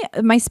for me,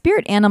 my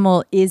spirit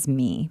animal is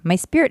me. My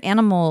spirit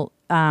animal,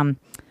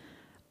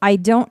 I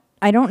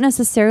don't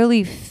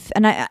necessarily,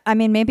 and I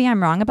mean, maybe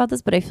I'm wrong about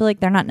this, but I feel like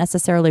they're not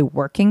necessarily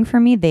working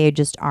for me. They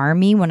just are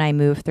me when I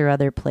move through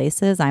other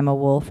places. I'm a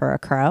wolf or a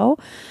crow.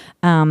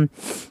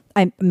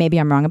 Maybe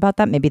I'm wrong about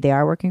that. Maybe they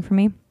are working for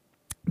me.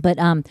 But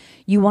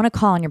you want to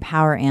call on your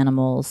power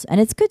animals,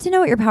 and it's good to know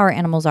what your power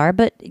animals are,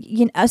 but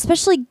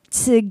especially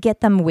to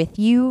get them with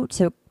you,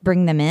 to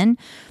bring them in.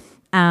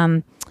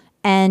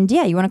 And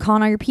yeah, you want to call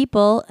on all your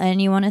people, and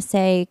you want to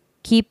say,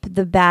 keep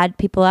the bad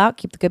people out,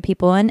 keep the good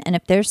people in. And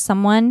if there's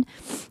someone,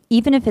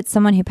 even if it's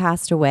someone who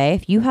passed away,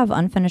 if you have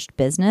unfinished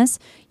business,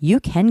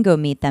 you can go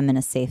meet them in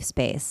a safe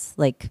space,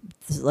 like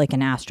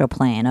an astral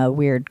plane, a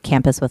weird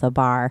campus with a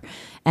bar.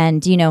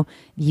 And,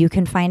 you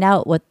can find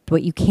out what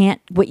you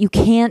can't,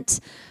 what's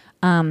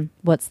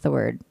the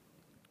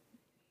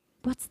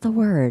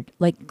word?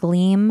 Like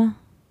gleam?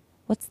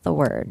 What's the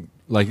word?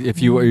 Like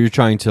if you're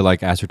trying to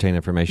like ascertain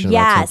information about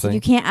Yes, something? you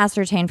can't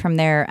ascertain from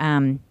their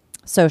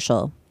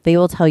social. They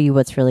will tell you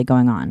what's really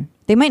going on.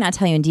 They might not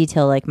tell you in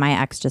detail like my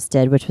ex just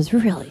did, which was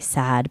really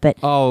sad.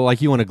 But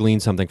like you want to glean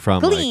something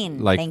from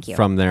like Thank you.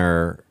 from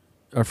their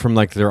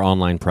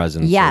online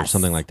presence or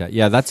something like that.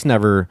 Yeah, that's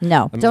never.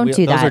 No, don't do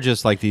those that. Those are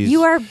just like these.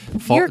 You're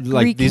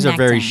like these are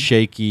very reconnecting.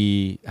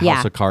 shaky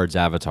House of Cards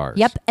avatars.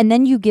 Yep, and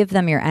then you give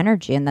them your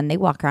energy, and then they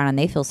walk around and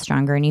they feel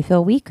stronger, and you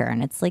feel weaker,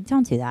 and it's like,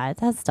 don't do that.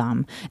 That's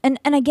dumb. And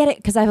I get it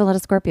because I have a lot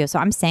of Scorpio, so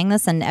I'm saying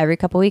this, and every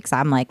couple weeks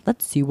I'm like,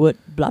 let's see what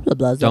blah blah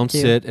blah. Don't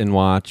sit and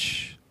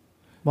watch.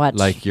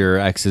 Like your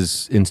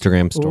ex's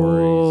Instagram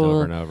stories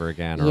over and over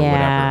again or whatever.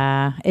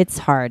 Yeah, it's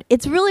hard.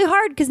 It's really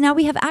hard because now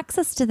we have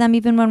access to them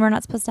even when we're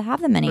not supposed to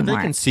have them anymore. But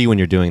they can see when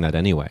you're doing that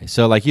anyway.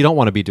 So like you don't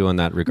want to be doing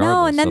that regardless.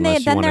 No, and then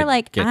they're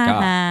like,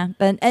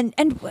 but and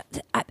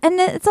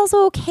it's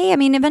also okay. I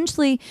mean,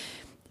 eventually,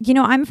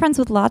 I'm friends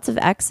with lots of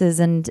exes,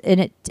 and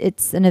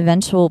it's an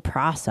eventual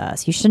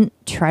process. You shouldn't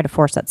try to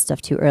force that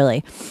stuff too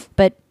early,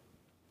 but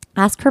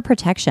ask for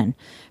protection.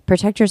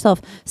 Protect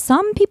yourself.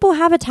 Some people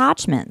have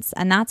attachments,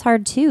 and that's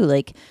hard too.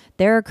 Like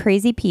there are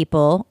crazy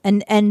people,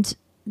 and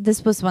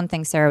this was one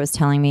thing Sarah was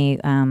telling me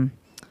a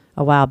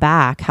while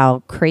back, how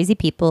crazy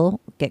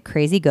people get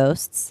crazy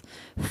ghosts,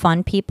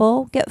 fun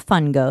people get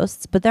fun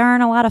ghosts, but there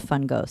aren't a lot of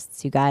fun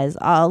ghosts, you guys.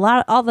 All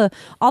the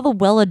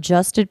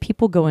well-adjusted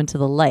people go into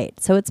the light.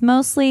 So it's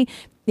mostly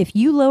if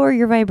you lower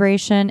your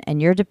vibration and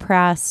you're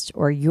depressed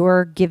or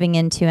you're giving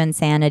into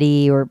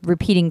insanity or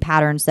repeating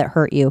patterns that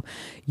hurt you,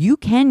 you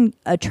can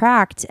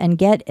attract and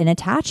get an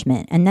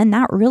attachment. And then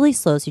that really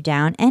slows you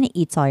down and it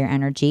eats all your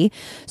energy.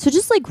 So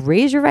just like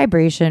raise your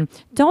vibration.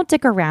 Don't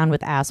dick around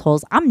with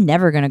assholes. I'm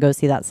never going to go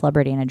see that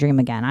celebrity in a dream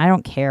again. I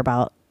don't care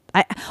about.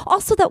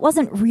 Also, that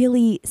wasn't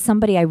really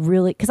somebody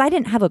because I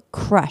didn't have a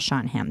crush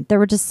on him. There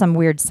were just some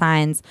weird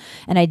signs,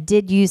 and I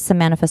did use some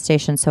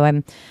manifestation. So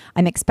I'm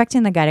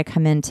expecting the guy to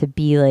come in to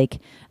be like,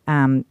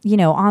 on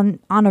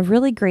a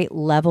really great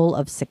level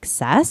of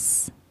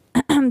success.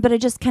 But I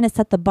just kind of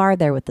set the bar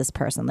there with this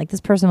person. Like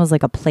this person was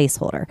like a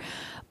placeholder.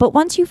 But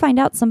once you find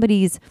out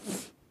somebody's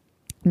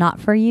not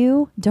for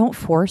you, don't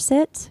force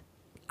it.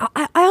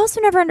 I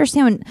also never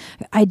understand when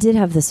I did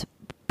have this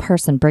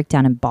person break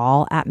down and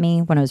bawl at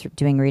me when I was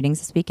doing readings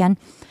this weekend.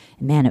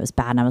 And man, it was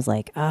bad. And I was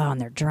like, oh,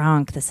 and they're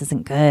drunk. This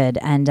isn't good.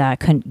 And I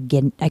couldn't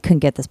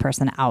get this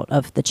person out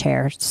of the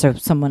chair so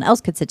someone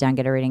else could sit down and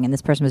get a reading. And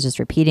this person was just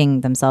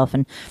repeating themselves.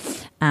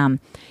 And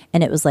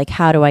it was like,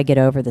 how do I get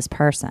over this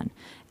person?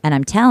 And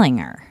I'm telling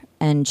her,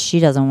 and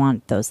she doesn't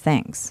want those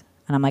things.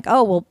 And I'm like,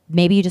 oh, well,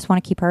 maybe you just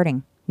want to keep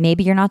hurting.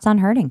 Maybe you're not done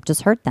hurting.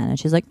 Just hurt then. And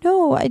she's like,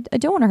 no, I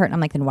don't want to hurt. And I'm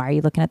like, then why are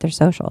you looking at their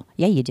social?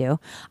 Yeah, you do.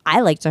 I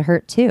like to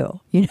hurt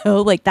too.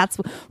 Like that's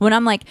when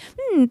I'm like,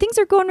 things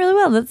are going really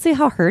well. Let's see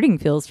how hurting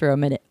feels for a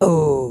minute.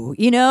 Oh,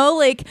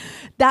 like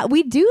that.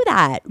 We do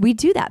that.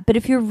 But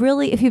if you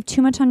have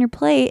too much on your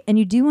plate and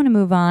you do want to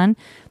move on,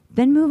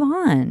 then move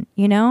on,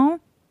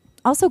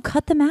 Also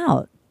cut them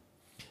out.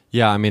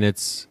 Yeah. I mean,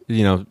 it's,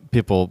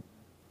 people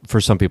for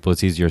some people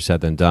it's easier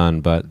said than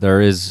done, but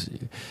there is,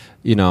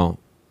 you know,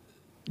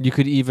 you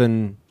could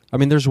even, I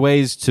mean, there's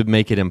ways to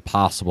make it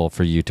impossible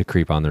for you to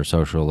creep on their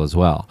social as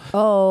well.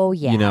 Oh,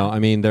 yeah. You know, I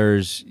mean,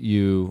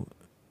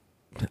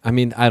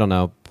 I don't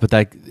know, but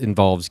that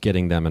involves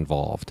getting them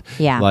involved.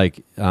 Yeah.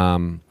 Like,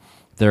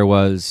 there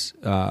was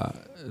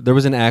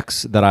an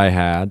ex that I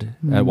had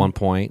at one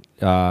point,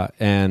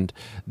 and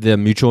the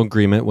mutual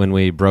agreement when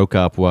we broke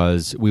up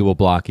was we will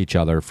block each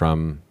other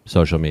from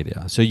social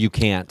media. So you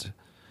can't.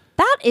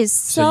 That is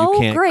so you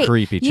can't great.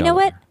 creep each you know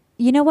other. what?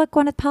 You know what,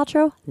 Gwyneth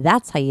Paltrow?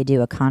 That's how you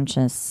do a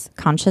conscious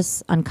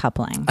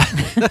uncoupling.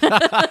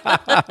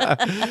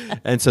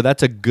 And so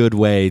that's a good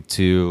way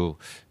to,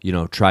 you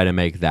know, try to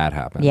make that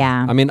happen.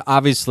 Yeah. I mean,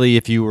 obviously,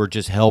 if you were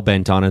just hell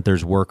bent on it,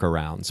 there's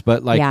workarounds.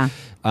 But like, Yeah.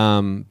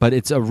 But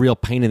it's a real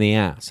pain in the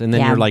ass. And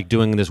then Yeah. you're like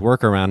doing this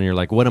workaround, and you're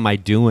like, what am I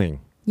doing?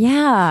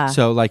 Yeah.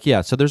 So like,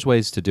 yeah. So there's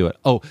ways to do it.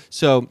 Oh,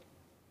 so.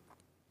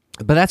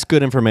 But that's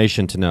good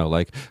information to know.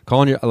 Like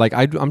calling your, like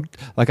I'm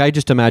like, I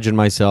just imagine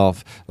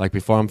myself like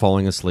before I'm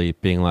falling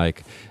asleep being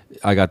like,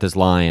 I got this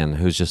lion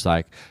who's just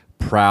like,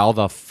 prowl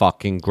the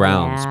fucking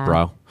grounds, Yeah.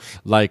 bro.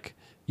 Like,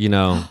 you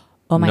know,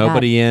 Oh my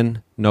nobody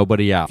in,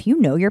 nobody out. if you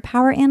know your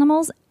power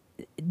animals,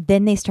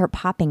 then they start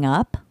popping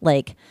up.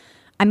 Like,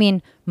 I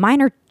mean,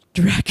 mine are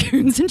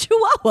raccoons and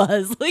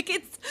chihuahuas.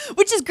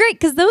 Which is great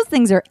because those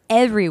things are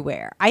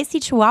everywhere. I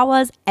see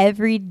chihuahuas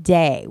every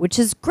day, which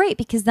is great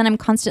because then I'm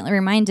constantly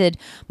reminded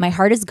my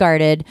heart is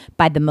guarded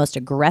by the most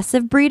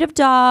aggressive breed of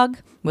dog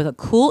with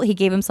he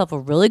gave himself a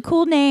really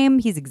cool name.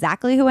 He's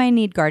exactly who I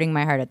need guarding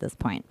my heart at this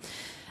point.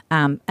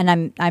 And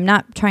I'm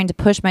not trying to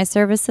push my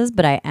services,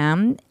 but I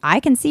am. I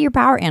can see your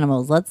power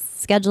animals. Let's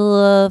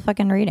schedule a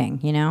fucking reading.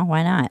 You know,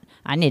 why not?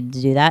 I need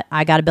to do that.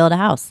 I got to build a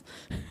house.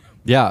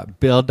 Yeah,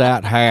 build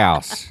that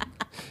house.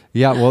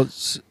 Yeah, well,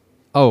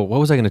 what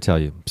was I going to tell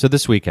you? So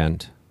this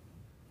weekend,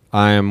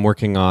 I am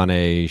working on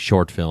a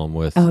short film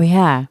with Oh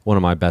yeah. one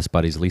of my best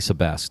buddies, Lisa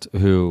Best,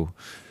 who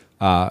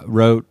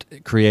wrote,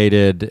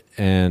 created,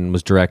 and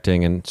was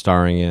directing and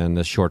starring in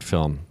this short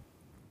film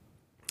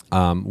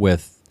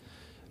with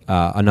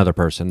another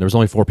person. There was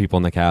only 4 people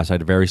in the cast. I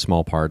had a very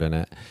small part in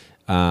it.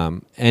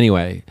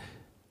 Anyway,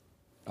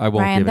 I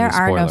won't Ryan, give there any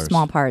are spoilers. no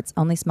small parts,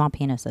 only small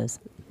penises.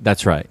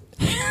 That's right.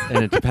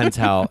 And it depends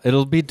how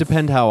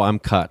I'm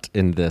cut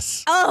in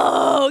this.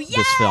 Oh, yes!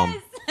 This film.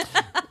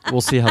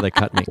 We'll see how they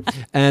cut me.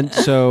 And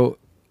so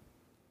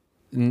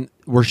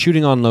we're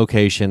shooting on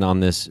location on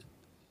this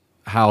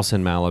house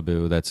in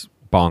Malibu that's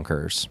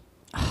bonkers.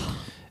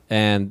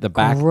 And the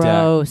back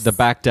Gross.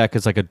 deck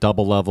is like a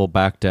double level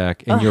back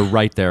deck, and you're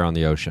right there on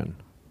the ocean.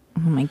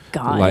 Oh my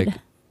God. Like,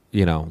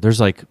 you know, there's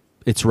like,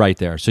 it's right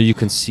there. So you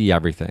can see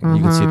everything.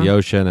 You can see the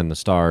ocean and the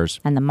stars.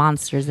 And the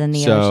monsters in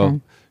the So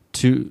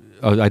ocean.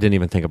 I didn't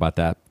even think about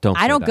that.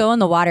 I don't go in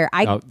the water.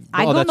 I go in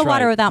that's the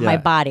water right. without my Yeah.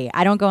 body.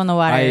 I don't go in the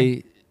water.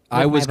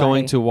 I with was my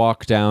going body. to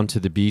walk down to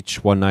the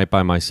beach one night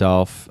by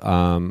myself.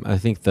 I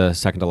think the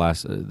second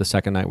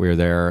night we were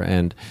there,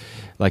 and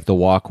like the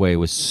walkway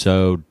was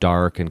so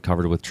dark and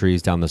covered with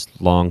trees down this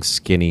long,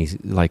 skinny,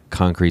 like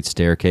concrete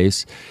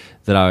staircase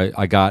that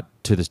I got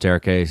to the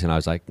staircase and I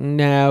was like,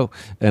 no,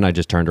 and I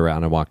just turned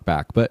around and walked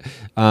back. But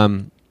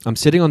I'm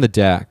sitting on the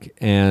deck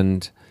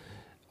and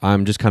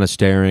I'm just kind of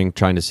staring,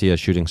 trying to see a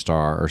shooting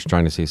star or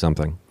trying to see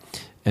something,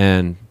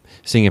 and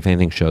seeing if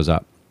anything shows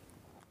up.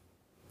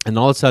 And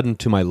all of a sudden,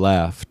 to my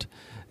left,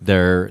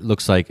 there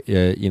looks like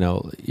a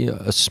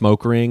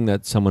smoke ring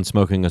that someone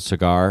smoking a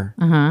cigar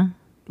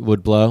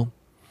would blow,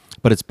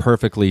 but it's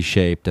perfectly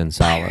shaped and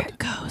solid,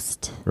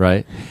 Ghost.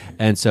 right?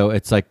 And so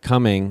it's like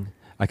coming.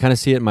 I kind of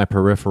see it in my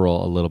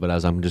peripheral a little bit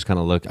as I'm just kind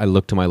of look. I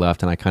look to my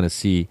left and I kind of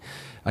see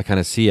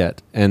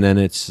it, and then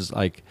it's just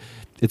like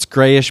it's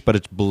grayish, but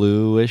it's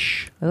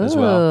bluish as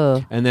well.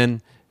 Ooh. And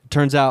then it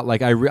turns out,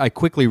 like I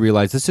quickly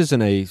realized this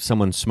isn't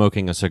someone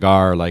smoking a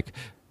cigar, like,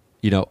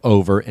 you know,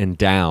 over and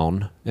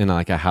down in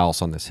like a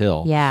house on this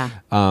hill. Yeah.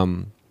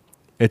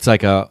 It's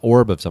like a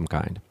orb of some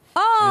kind.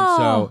 Oh. And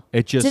so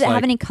it just Did it like,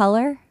 have any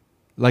color?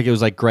 like it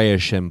was like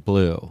grayish and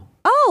blue.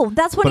 Oh,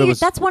 that's But it was-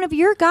 that's one of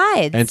your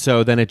guides. And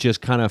so then it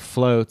just kind of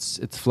floats.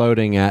 It's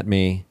floating at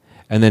me,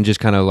 and then just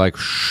kind of like,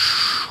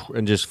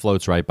 and just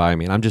floats right by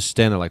me. And I'm just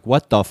standing there like,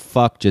 what the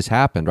fuck just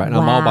happened, right? And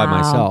I'm all by Wow.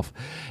 myself,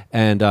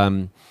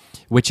 and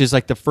which is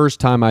like the first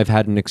time I've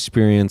had an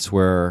experience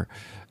where,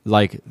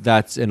 like,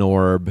 that's an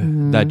orb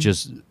that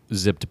just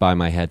zipped by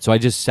my head. So I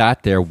just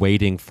sat there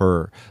waiting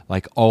for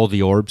like all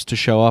the orbs to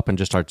show up and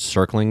just start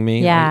circling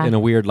me Yeah. in a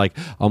weird, like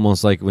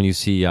almost like when you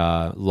see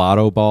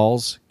lotto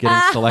balls getting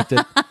selected.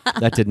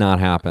 That did not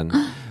happen.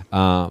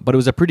 But it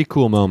was a pretty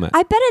cool moment.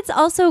 I bet it's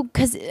also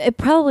because it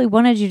probably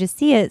wanted you to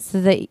see it so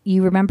that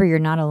you remember you're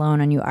not alone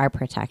and you are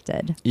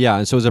protected. Yeah,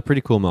 and so it was a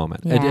pretty cool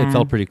moment. It Yeah.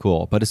 felt pretty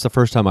cool, but it's the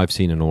first time I've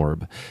seen an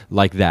orb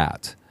like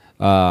that.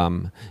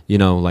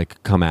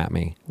 Like come at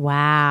me.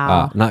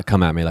 Wow. Not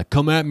come at me, like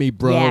come at me,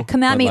 bro. Yeah,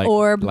 come at But me, like,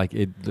 orb. Like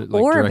it,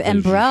 like Orb directly-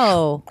 and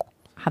bro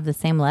have the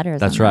same letters.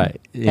 That's on them.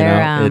 right. You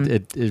They're, know,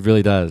 it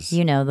really does.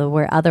 You know, the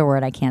other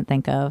word I can't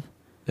think of.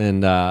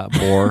 And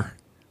bore.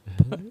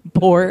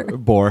 bore.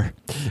 Bore.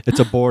 It's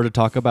a bore to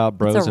talk about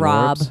bros It's a and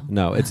Rob. orbs.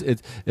 No,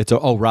 it's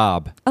a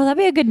Rob. Oh, that'd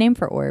be a good name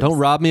for orbs. Don't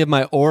rob me of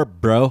my orb,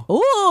 bro.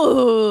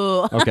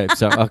 Ooh. Okay,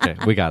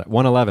 we got it.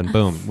 111.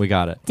 Boom, we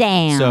got it.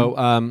 Damn.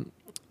 So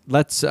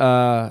let's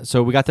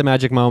so we got the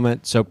magic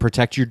moment. So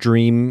protect your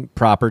dream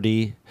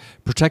property,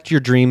 protect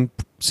your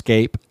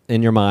dreamscape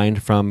in your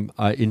mind from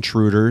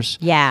intruders.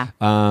 Yeah.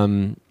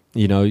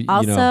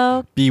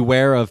 Also,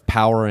 beware of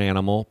power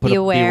animal. Put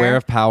beware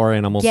of power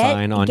animal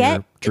sign on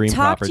your dream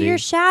talk property. To your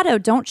shadow.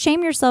 Don't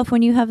shame yourself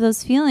when you have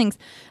those feelings.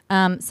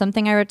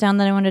 Something I wrote down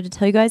that I wanted to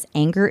tell you guys,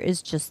 anger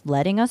is just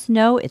letting us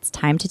know it's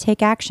time to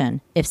take action.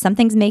 If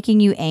something's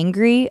making you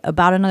angry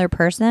about another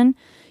person,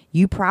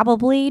 you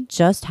probably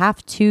just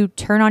have to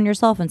turn on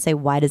yourself and say,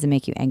 why does it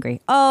make you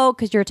angry? Oh,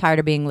 because you're tired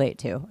of being late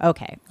too.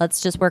 Okay, let's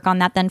just work on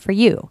that then for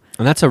you.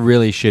 And that's a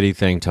really shitty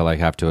thing to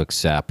have to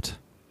accept.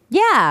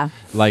 Yeah.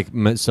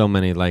 So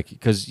many,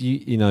 because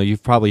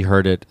you've probably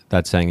heard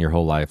that saying your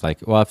whole life.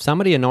 Well, if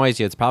somebody annoys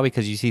you, it's probably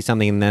because you see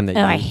something in them that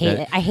I hate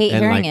it. I hate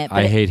hearing it.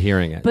 I hate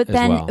hearing it. But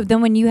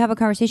then when you have a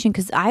conversation,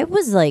 because I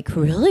was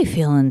really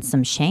feeling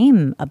some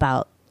shame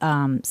about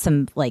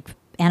some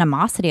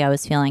animosity I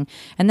was feeling,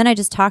 and then I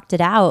just talked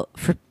it out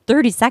for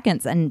 30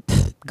 seconds and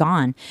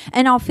gone.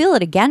 And I'll feel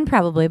it again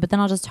probably, but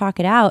then I'll just talk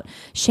it out.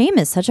 Shame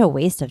is such a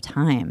waste of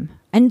time.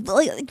 And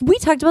we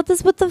talked about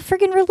this with the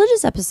freaking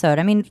religious episode.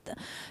 I mean,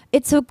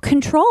 it's a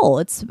control.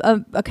 It's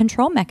a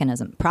control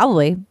mechanism.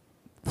 Probably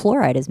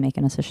fluoride is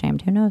making us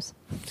ashamed. Who knows?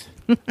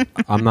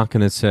 I'm not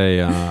going to say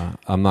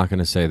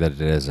that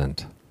it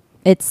isn't.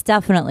 It's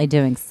definitely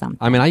doing something.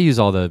 I mean, I use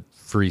all the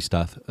free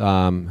stuff,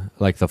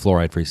 like the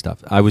fluoride free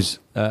stuff.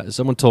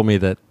 Someone told me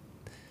that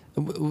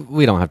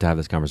we don't have to have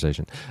this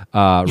conversation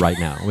right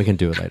now. We can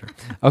do it later.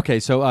 Okay,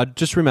 so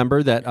just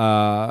remember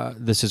that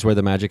this is where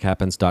the magic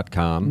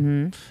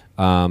happens.com.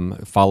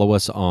 Follow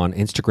us on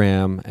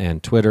Instagram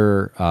and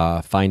Twitter.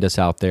 Find us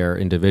out there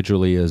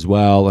individually as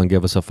well and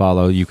give us a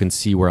follow. You can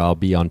see where I'll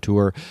be on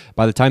tour.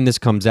 By the time this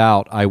comes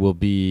out, I will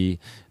be,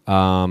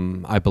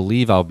 I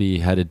believe I'll be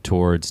headed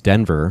towards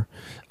Denver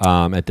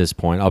at this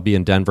point. I'll be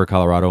in Denver,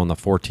 Colorado on the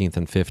 14th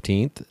and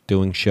 15th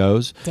doing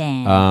shows.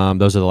 Dang.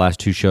 Those are the last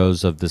two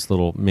shows of this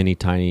little mini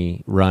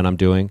tiny run I'm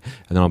doing.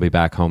 And then I'll be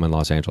back home in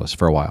Los Angeles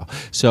for a while.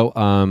 So,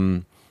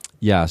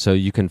 yeah, so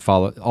you can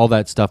follow all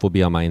that stuff will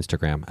be on my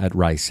Instagram at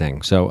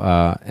Rising. So,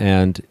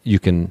 and you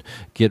can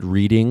get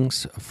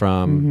readings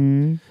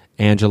from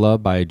Angela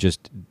by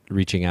just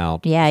reaching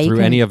out through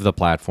any of the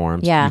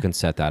platforms. Yeah. You can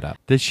set that up.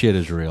 This shit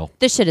is real.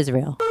 This shit is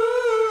real.